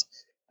Hobbes.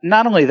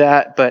 Not only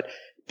that, but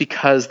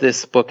because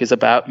this book is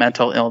about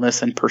mental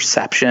illness and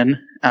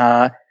perception,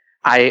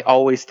 I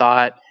always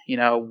thought,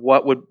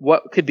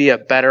 what could be a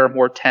better,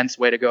 more tense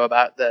way to go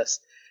about this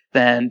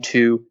than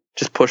to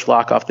just push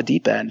Locke off the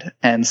deep end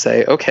and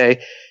say,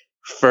 okay,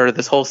 for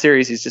this whole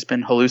series, he's just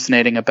been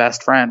hallucinating a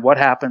best friend. What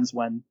happens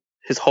when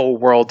his whole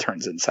world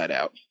turns inside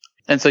out?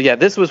 And so, yeah,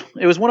 it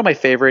was one of my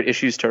favorite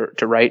issues to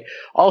write.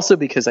 Also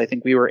because I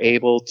think we were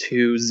able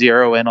to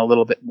zero in a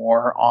little bit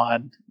more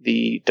on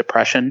the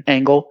depression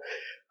angle.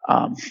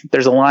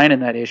 There's a line in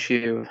that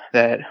issue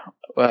that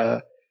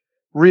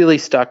really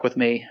stuck with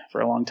me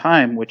for a long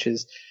time, which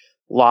is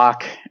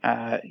Locke.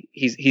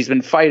 He's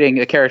been fighting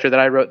a character that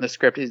I wrote in the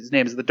script. His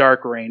name is the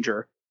Dark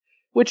Ranger,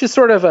 which is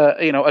sort of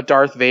a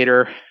Darth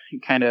Vader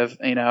kind of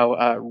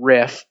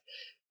riff.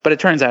 But it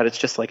turns out it's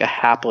just like a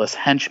hapless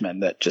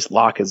henchman that just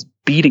Locke is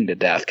beating to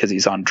death because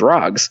he's on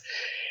drugs.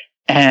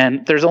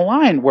 And there's a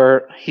line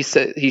where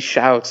he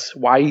shouts,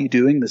 "Why are you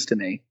doing this to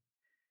me?"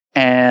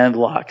 And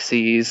Locke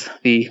sees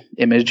the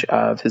image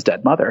of his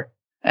dead mother.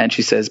 And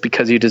she says,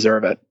 "Because you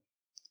deserve it."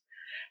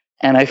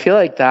 And I feel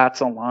like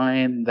that's a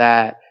line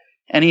that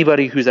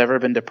anybody who's ever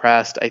been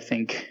depressed, I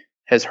think,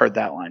 has heard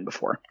that line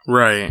before.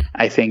 Right.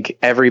 I think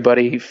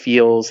everybody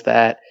feels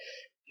that,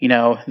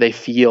 they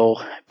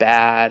feel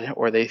bad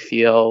or they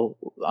feel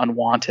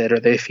unwanted or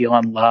they feel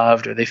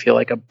unloved or they feel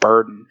like a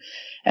burden,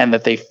 and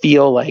that they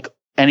feel like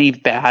any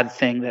bad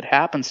thing that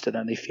happens to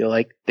them, they feel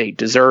like they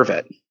deserve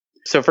it.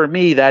 So for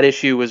me, that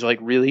issue was like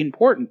really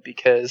important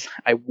because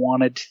I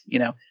wanted,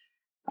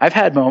 I've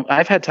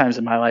had times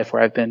in my life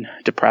where I've been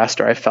depressed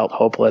or I felt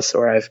hopeless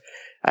or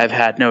I've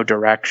had no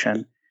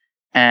direction.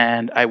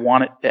 And I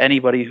wanted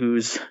anybody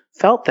who's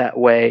felt that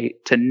way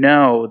to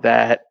know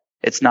that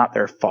it's not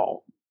their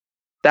fault.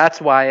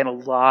 That's why in a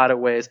lot of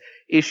ways,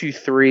 issue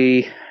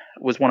 3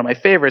 was one of my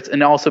favorites.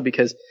 And also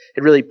because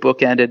it really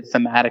bookended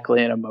thematically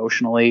and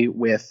emotionally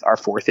with our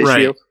 4th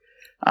issue.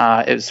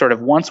 Right. It was sort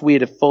of once we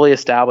had fully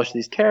established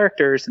these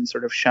characters and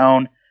sort of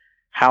shown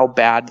how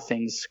bad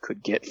things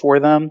could get for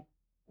them,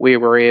 we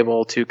were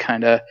able to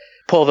kind of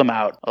pull them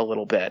out a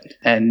little bit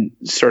and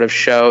sort of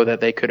show that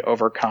they could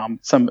overcome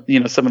some of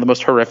the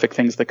most horrific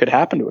things that could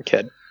happen to a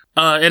kid.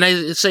 And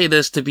I say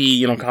this to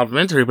be,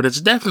 complimentary, but it's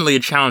definitely a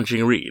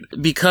challenging read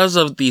because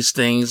of these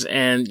things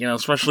and,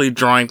 especially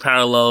drawing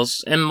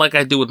parallels. And like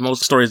I do with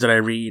most stories that I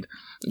read,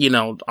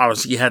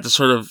 obviously you had to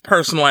sort of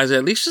personalize it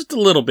at least just a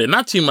little bit,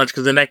 not too much,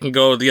 because then that can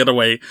go the other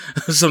way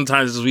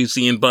sometimes, as we've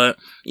seen. But,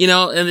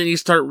 and then you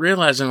start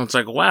realizing it's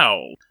like,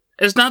 wow.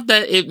 It's not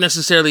that it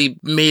necessarily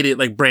made it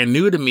like brand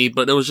new to me,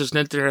 but it was just an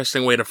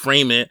interesting way to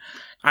frame it.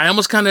 I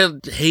almost kind of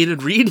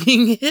hated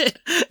reading it.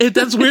 If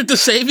that's weird to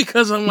say,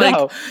 because I'm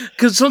like,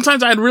 because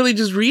sometimes I'd really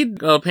just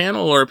read a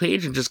panel or a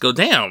page and just go,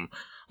 damn,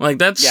 Like,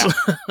 that's,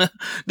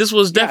 this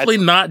was definitely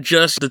not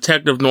just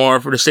detective noir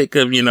for the sake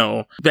of,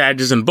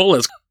 badges and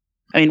bullets.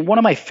 I mean, one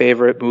of my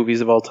favorite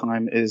movies of all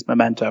time is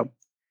Memento.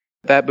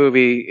 That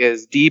movie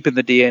is deep in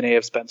the DNA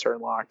of Spencer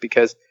and Locke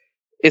because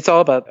it's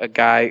all about a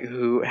guy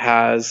who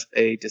has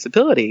a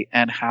disability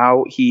and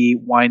how he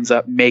winds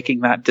up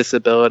making that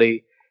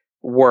disability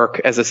work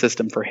as a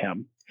system for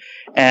him.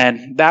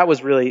 And that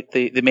was really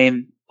the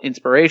main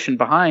inspiration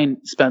behind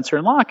Spencer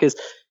and Locke is,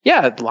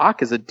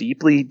 Locke is a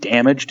deeply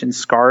damaged and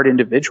scarred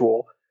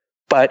individual,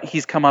 but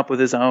he's come up with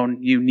his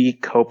own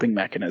unique coping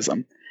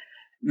mechanism.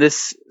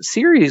 This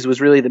series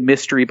was really the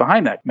mystery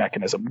behind that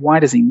mechanism. Why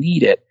does he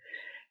need it?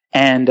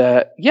 And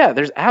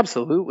there's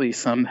absolutely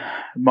some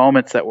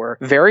moments that were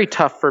very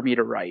tough for me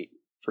to write,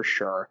 for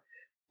sure.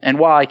 And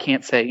while I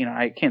can't say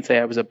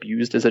I was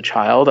abused as a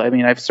child, I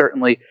mean, I've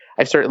certainly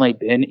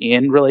been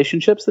in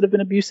relationships that have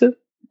been abusive,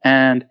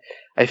 and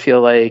I feel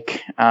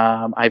like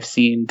I've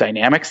seen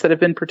dynamics that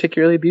have been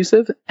particularly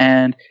abusive,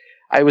 and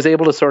I was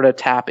able to sort of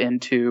tap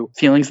into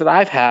feelings that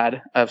I've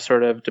had of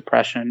sort of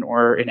depression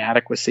or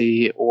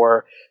inadequacy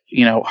or,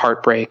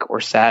 heartbreak or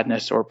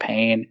sadness or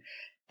pain,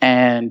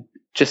 and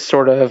just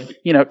sort of,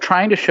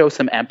 trying to show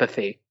some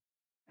empathy,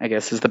 I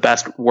guess is the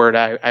best word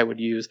I would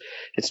use.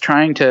 It's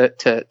trying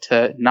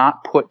to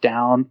not put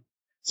down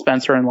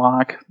Spencer and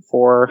Locke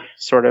for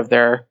sort of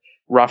their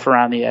rough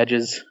around the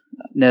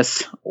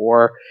edges-ness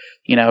or,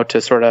 to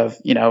sort of,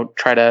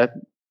 try to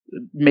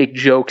make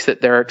jokes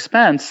at their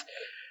expense.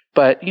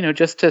 But,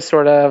 just to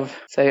sort of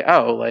say,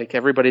 like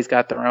everybody's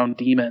got their own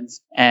demons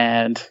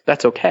and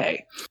that's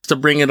okay. To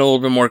bring it a little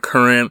bit more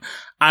current,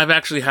 I'm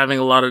actually having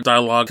a lot of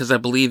dialogue because I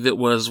believe it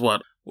was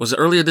was it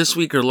earlier this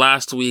week or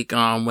last week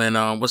when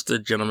what's the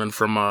gentleman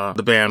from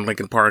the band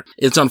Linkin Park?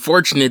 It's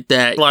unfortunate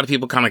that a lot of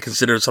people kind of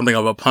consider it something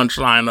of a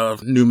punchline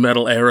of new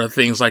metal era,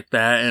 things like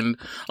that. And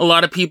a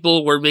lot of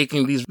people were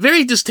making these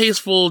very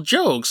distasteful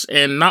jokes,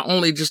 and not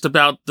only just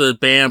about the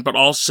band, but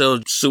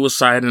also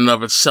suicide in and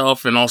of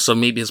itself, and also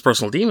maybe his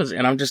personal demons.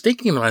 And I'm just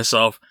thinking to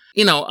myself,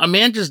 a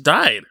man just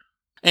died.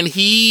 And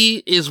he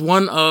is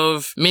one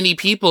of many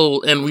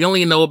people, and we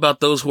only know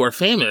about those who are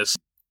famous.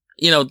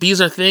 These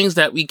are things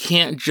that we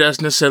can't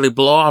just necessarily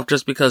blow off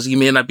just because you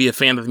may not be a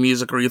fan of the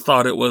music or you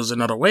thought it was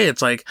another way.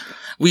 It's like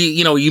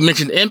you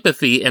mentioned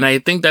empathy, and I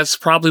think that's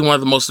probably one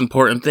of the most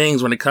important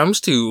things when it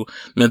comes to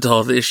mental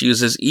health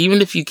issues is even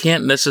if you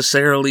can't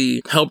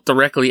necessarily help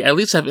directly, at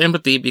least have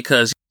empathy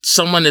because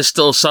someone is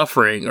still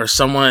suffering or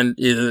someone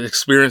is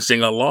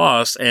experiencing a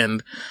loss.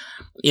 And,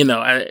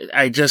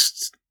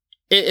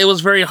 It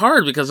was very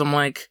hard because I'm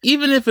like,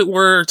 even if it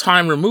were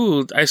time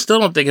removed, I still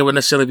don't think it would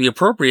necessarily be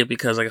appropriate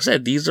because, like I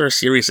said, these are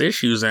serious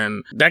issues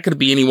and that could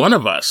be any one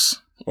of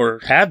us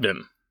or have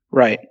been.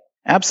 Right.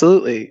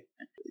 Absolutely.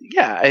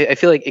 Yeah, I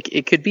feel like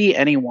it could be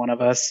any one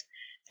of us.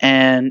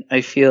 And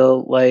I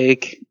feel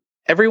like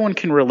everyone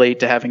can relate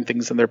to having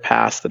things in their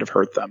past that have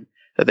hurt them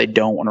that they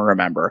don't want to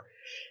remember.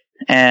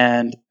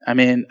 And I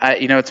mean,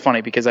 it's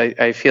funny because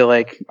I feel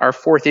like our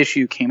 4th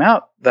issue came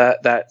out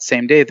that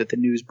same day that the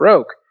news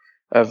broke.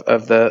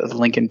 Of the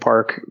Linkin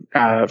Park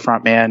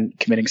frontman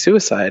committing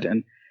suicide,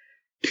 and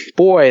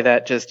boy,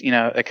 that just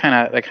it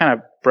kind of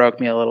broke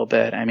me a little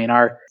bit. I mean,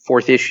 our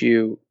 4th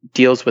issue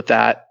deals with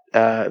that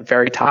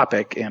very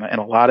topic in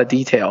a lot of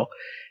detail.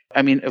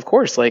 I mean, of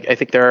course, like I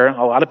think there are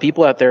a lot of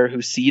people out there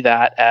who see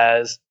that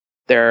as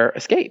their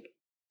escape,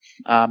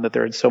 that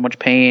they're in so much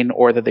pain,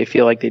 or that they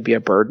feel like they'd be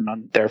a burden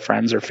on their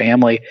friends or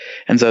family,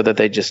 and so that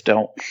they just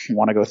don't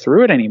want to go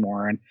through it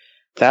anymore. And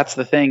that's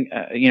the thing.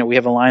 We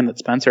have a line that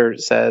Spencer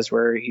says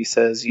where he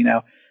says,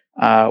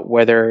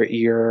 whether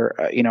you're,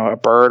 a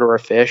bird or a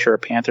fish or a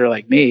panther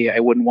like me, I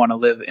wouldn't want to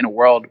live in a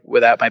world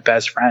without my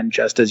best friend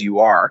just as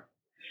you are.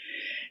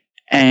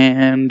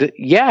 And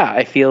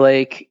I feel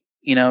like,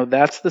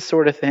 that's the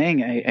sort of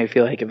thing. I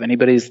feel like if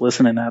anybody's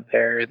listening out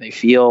there, they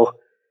feel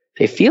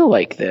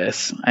like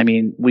this. I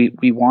mean,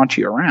 we want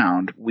you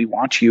around. We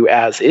want you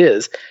as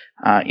is,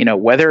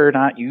 whether or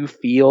not you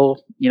feel,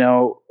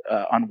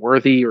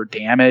 unworthy or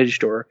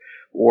damaged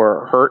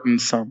or hurt in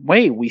some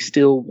way, we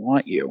still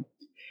want you.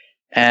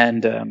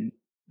 And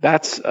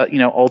that's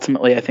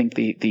ultimately I think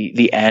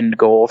the end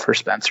goal for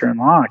Spencer and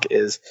Locke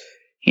is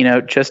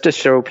just to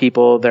show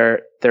people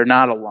they're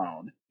not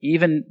alone.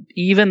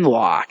 Even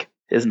Locke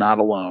is not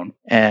alone,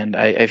 and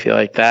I feel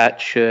like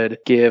that should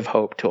give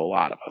hope to a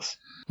lot of us.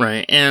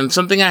 Right. And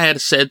something I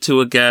had said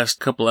to a guest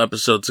a couple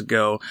episodes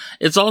ago,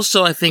 it's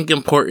also, I think,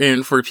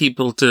 important for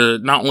people to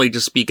not only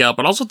just speak out,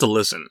 but also to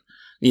listen,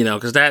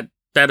 because that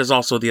is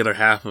also the other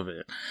half of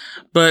it.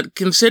 But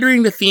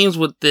considering the themes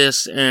with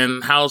this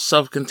and how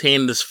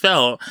self-contained this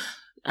felt,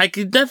 I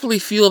could definitely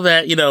feel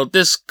that,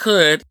 this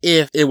could,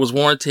 if it was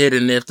warranted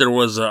and if there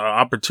was an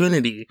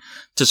opportunity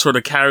to sort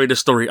of carry the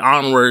story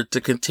onward, to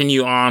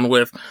continue on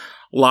with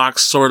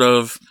Locke's sort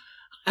of,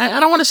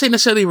 I don't want to say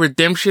necessarily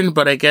redemption,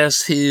 but I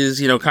guess his,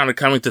 kind of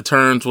coming to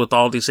terms with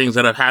all these things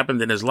that have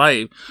happened in his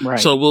life. Right.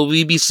 So will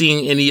we be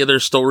seeing any other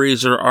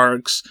stories or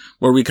arcs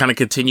where we kind of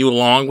continue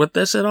along with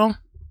this at all?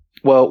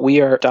 Well, we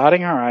are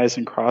dotting our I's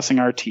and crossing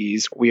our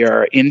T's. We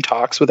are in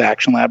talks with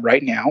Action Lab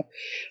right now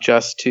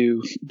just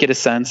to get a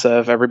sense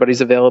of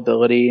everybody's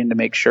availability and to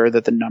make sure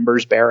that the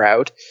numbers bear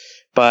out.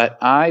 But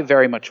I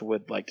very much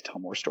would like to tell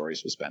more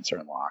stories with Spencer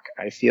and Locke.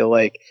 I feel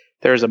like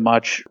there's a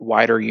much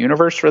wider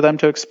universe for them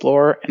to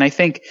explore. And I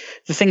think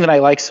the thing that I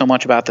like so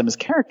much about them as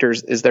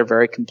characters is they're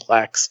very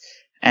complex.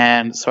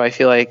 And so I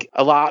feel like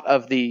a lot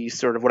of the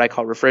sort of what I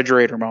call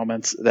refrigerator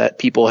moments that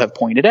people have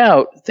pointed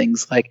out,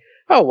 things like,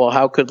 oh, well,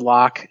 how could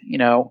Locke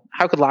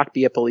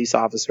be a police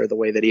officer the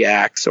way that he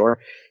acts? Or,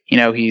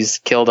 he's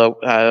killed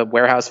a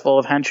warehouse full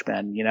of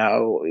henchmen,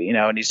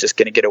 and he's just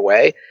going to get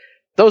away.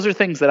 Those are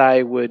things that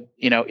I would,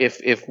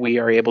 if we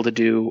are able to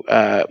do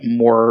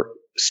more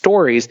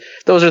stories,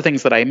 those are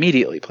things that I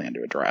immediately plan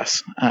to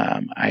address.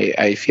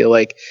 I feel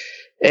like,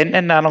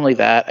 and not only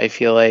that, I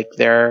feel like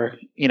they're,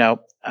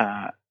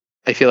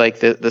 I feel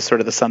like the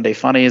sort of the Sunday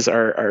funnies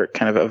are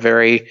kind of a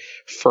very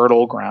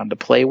fertile ground to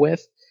play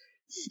with.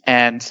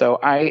 And so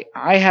I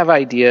have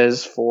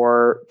ideas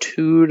for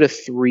 2 to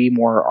 3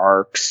 more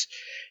arcs,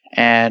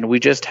 and we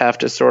just have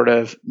to sort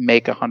of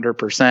make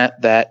 100%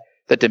 that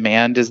the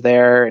demand is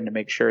there and to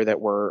make sure that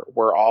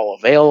we're all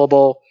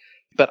available.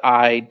 But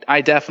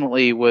I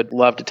definitely would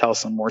love to tell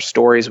some more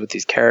stories with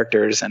these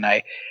characters, and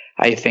I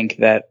think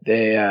that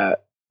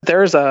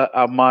there's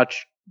a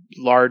much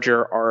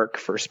larger arc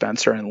for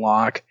Spencer and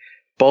Locke,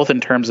 both in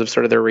terms of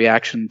sort of their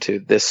reaction to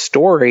this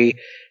story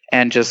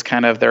and just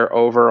kind of their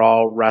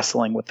overall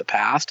wrestling with the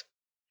past.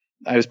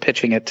 I was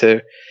pitching it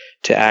to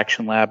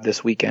Action Lab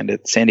this weekend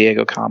at San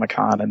Diego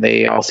Comic-Con, and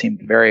they all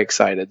seemed very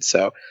excited.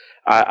 So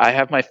I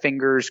have my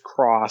fingers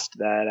crossed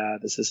that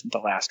this isn't the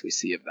last we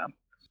see of them.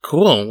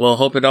 Cool. Well,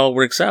 hope it all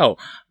works out.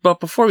 But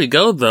before we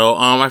go, though,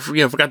 I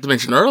forgot to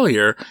mention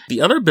earlier,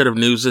 the other bit of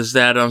news is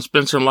that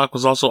Spencer and Locke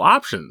was also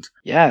optioned.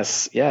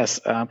 Yes.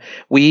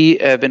 We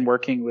have been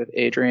working with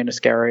Adrian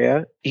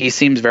Iscaria. He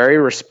seems very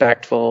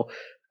respectful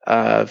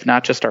of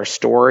not just our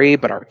story,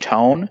 but our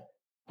tone,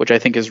 which I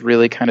think is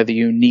really kind of the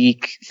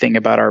unique thing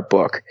about our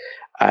book.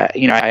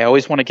 I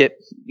always want to get,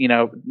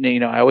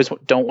 I always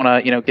don't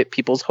want to, get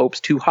people's hopes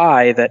too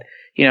high that,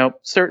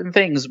 certain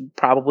things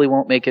probably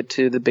won't make it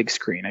to the big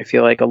screen. I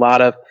feel like a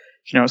lot of,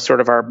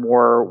 sort of our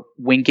more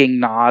winking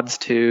nods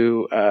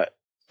to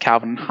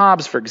Calvin and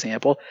Hobbes, for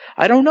example,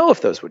 I don't know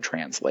if those would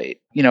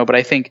translate, but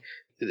I think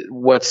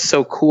what's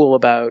so cool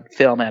about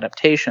film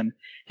adaptation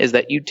is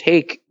that you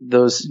take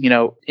those,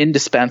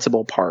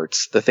 indispensable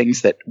parts, the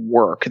things that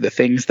work, the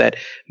things that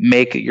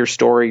make your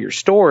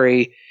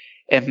story,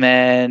 and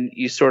then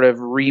you sort of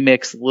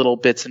remix little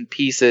bits and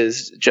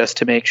pieces just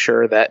to make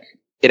sure that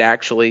it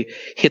actually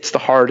hits the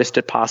hardest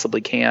it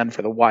possibly can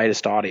for the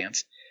widest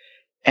audience.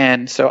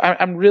 And so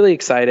I'm really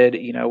excited.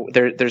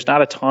 There's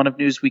not a ton of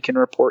news we can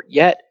report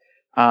yet.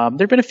 There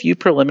have been a few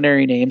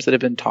preliminary names that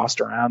have been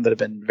tossed around that have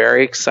been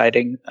very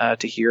exciting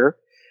to hear.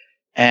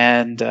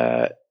 And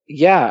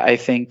I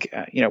think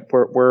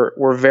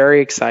we're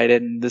very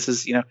excited. And this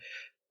is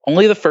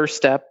only the first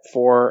step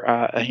for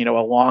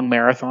a long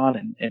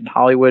marathon. And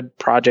Hollywood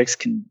projects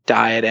can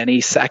die at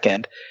any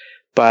second.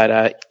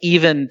 But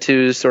even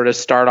to sort of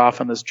start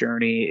off on this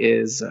journey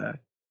is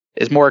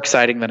more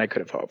exciting than I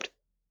could have hoped.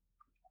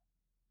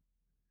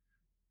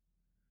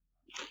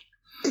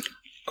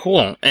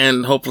 Cool.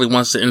 And hopefully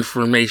once the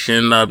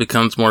information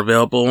becomes more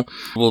available,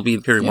 we'll be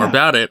hearing more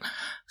about it.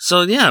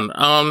 So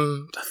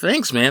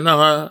thanks, man.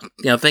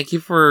 Thank you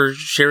for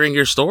sharing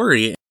your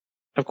story.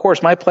 Of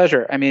course, my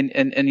pleasure. I mean,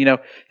 and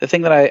the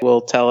thing that I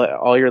will tell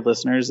all your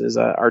listeners is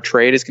our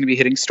trade is going to be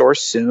hitting stores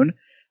soon.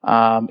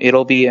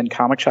 It'll be in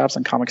comic shops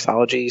and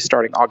Comixology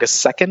starting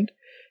August 2nd,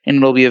 and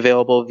it'll be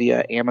available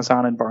via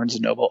Amazon and Barnes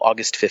 & Noble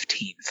August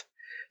 15th.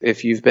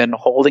 If you've been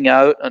holding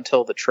out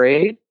until the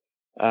trade,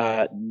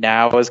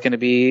 now is going to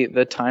be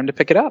the time to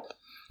pick it up.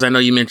 I know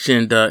you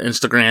mentioned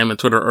Instagram and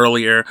Twitter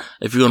earlier.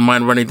 If you wouldn't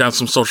mind running down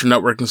some social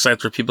networking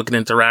sites where people can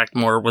interact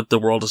more with the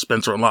world of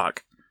Spencer and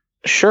Locke.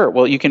 Sure.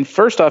 Well, you can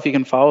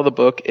follow the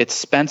book. It's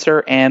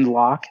Spencer and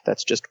Locke.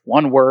 That's just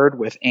one word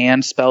with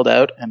 "and" spelled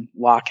out, and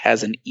Locke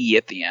has an E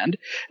at the end.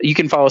 You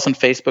can follow us on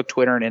Facebook,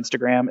 Twitter, and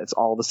Instagram. It's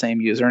all the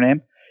same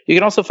username. You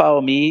can also follow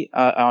me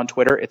on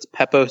Twitter. It's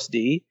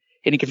PeposD.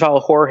 And you can follow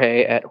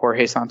Jorge at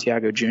Jorge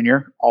Santiago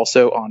Jr.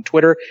 also on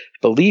Twitter. I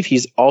believe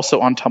he's also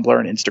on Tumblr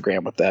and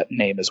Instagram with that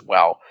name as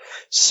well.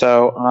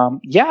 So,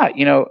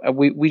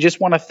 we just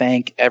want to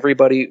thank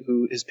everybody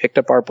who has picked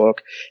up our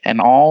book and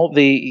all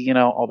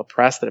the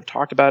press that have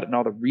talked about it and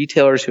all the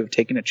retailers who have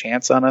taken a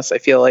chance on us. I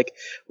feel like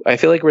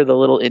we're the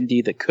little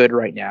indie that could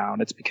right now.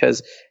 And it's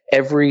because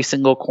every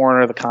single corner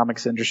of the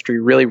comics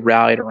industry really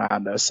rallied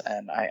around us.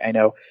 And I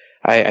know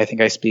I think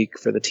I speak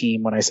for the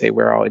team when I say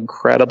we're all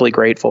incredibly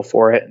grateful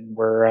for it, and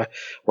we're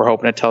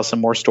hoping to tell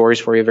some more stories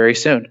for you very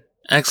soon.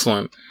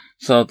 Excellent.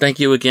 So thank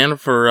you again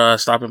for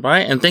stopping by,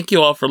 and thank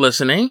you all for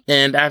listening.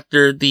 And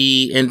after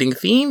the ending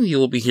theme, you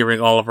will be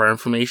hearing all of our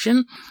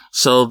information.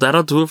 So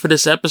that'll do it for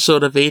this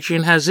episode of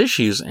Adrian Has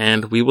Issues,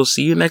 and we will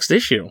see you next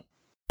issue.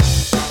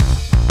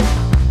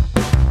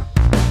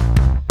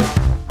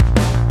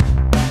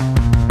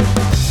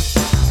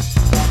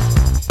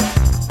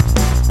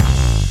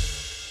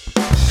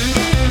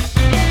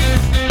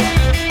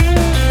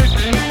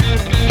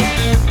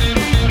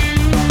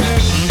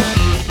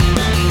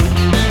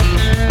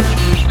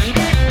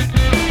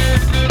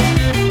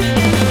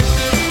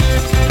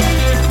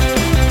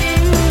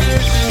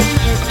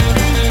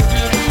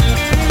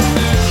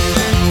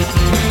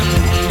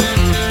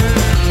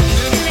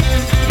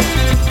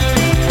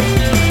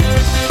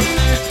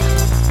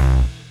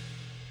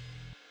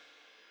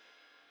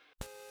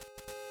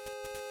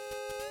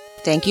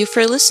 Thank you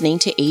for listening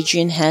to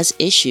Adrian Has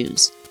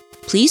Issues.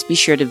 Please be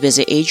sure to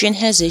visit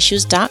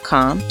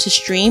adrianhasissues.com to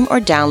stream or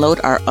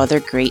download our other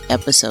great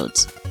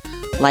episodes.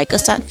 Like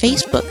us on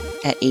Facebook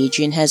at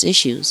Adrian Has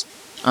Issues,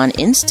 on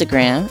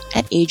Instagram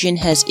at Adrian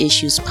Has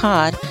Issues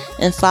Pod,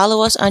 and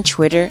follow us on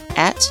Twitter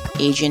at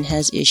Adrian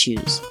Has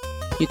Issues.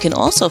 You can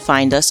also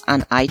find us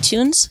on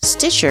iTunes,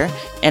 Stitcher,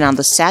 and on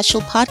the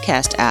Satchel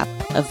Podcast app,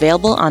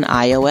 available on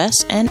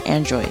iOS and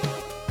Android.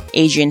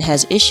 Adrian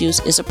Has Issues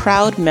is a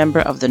proud member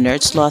of the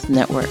Nerd Sloth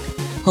Network,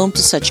 home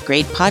to such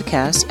great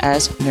podcasts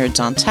as Nerds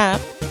on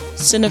Tap,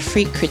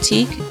 Cinefreak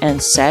Critique,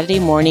 and Saturday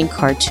Morning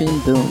Cartoon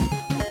Boom.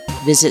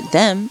 Visit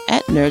them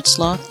at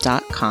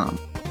nerdsloth.com.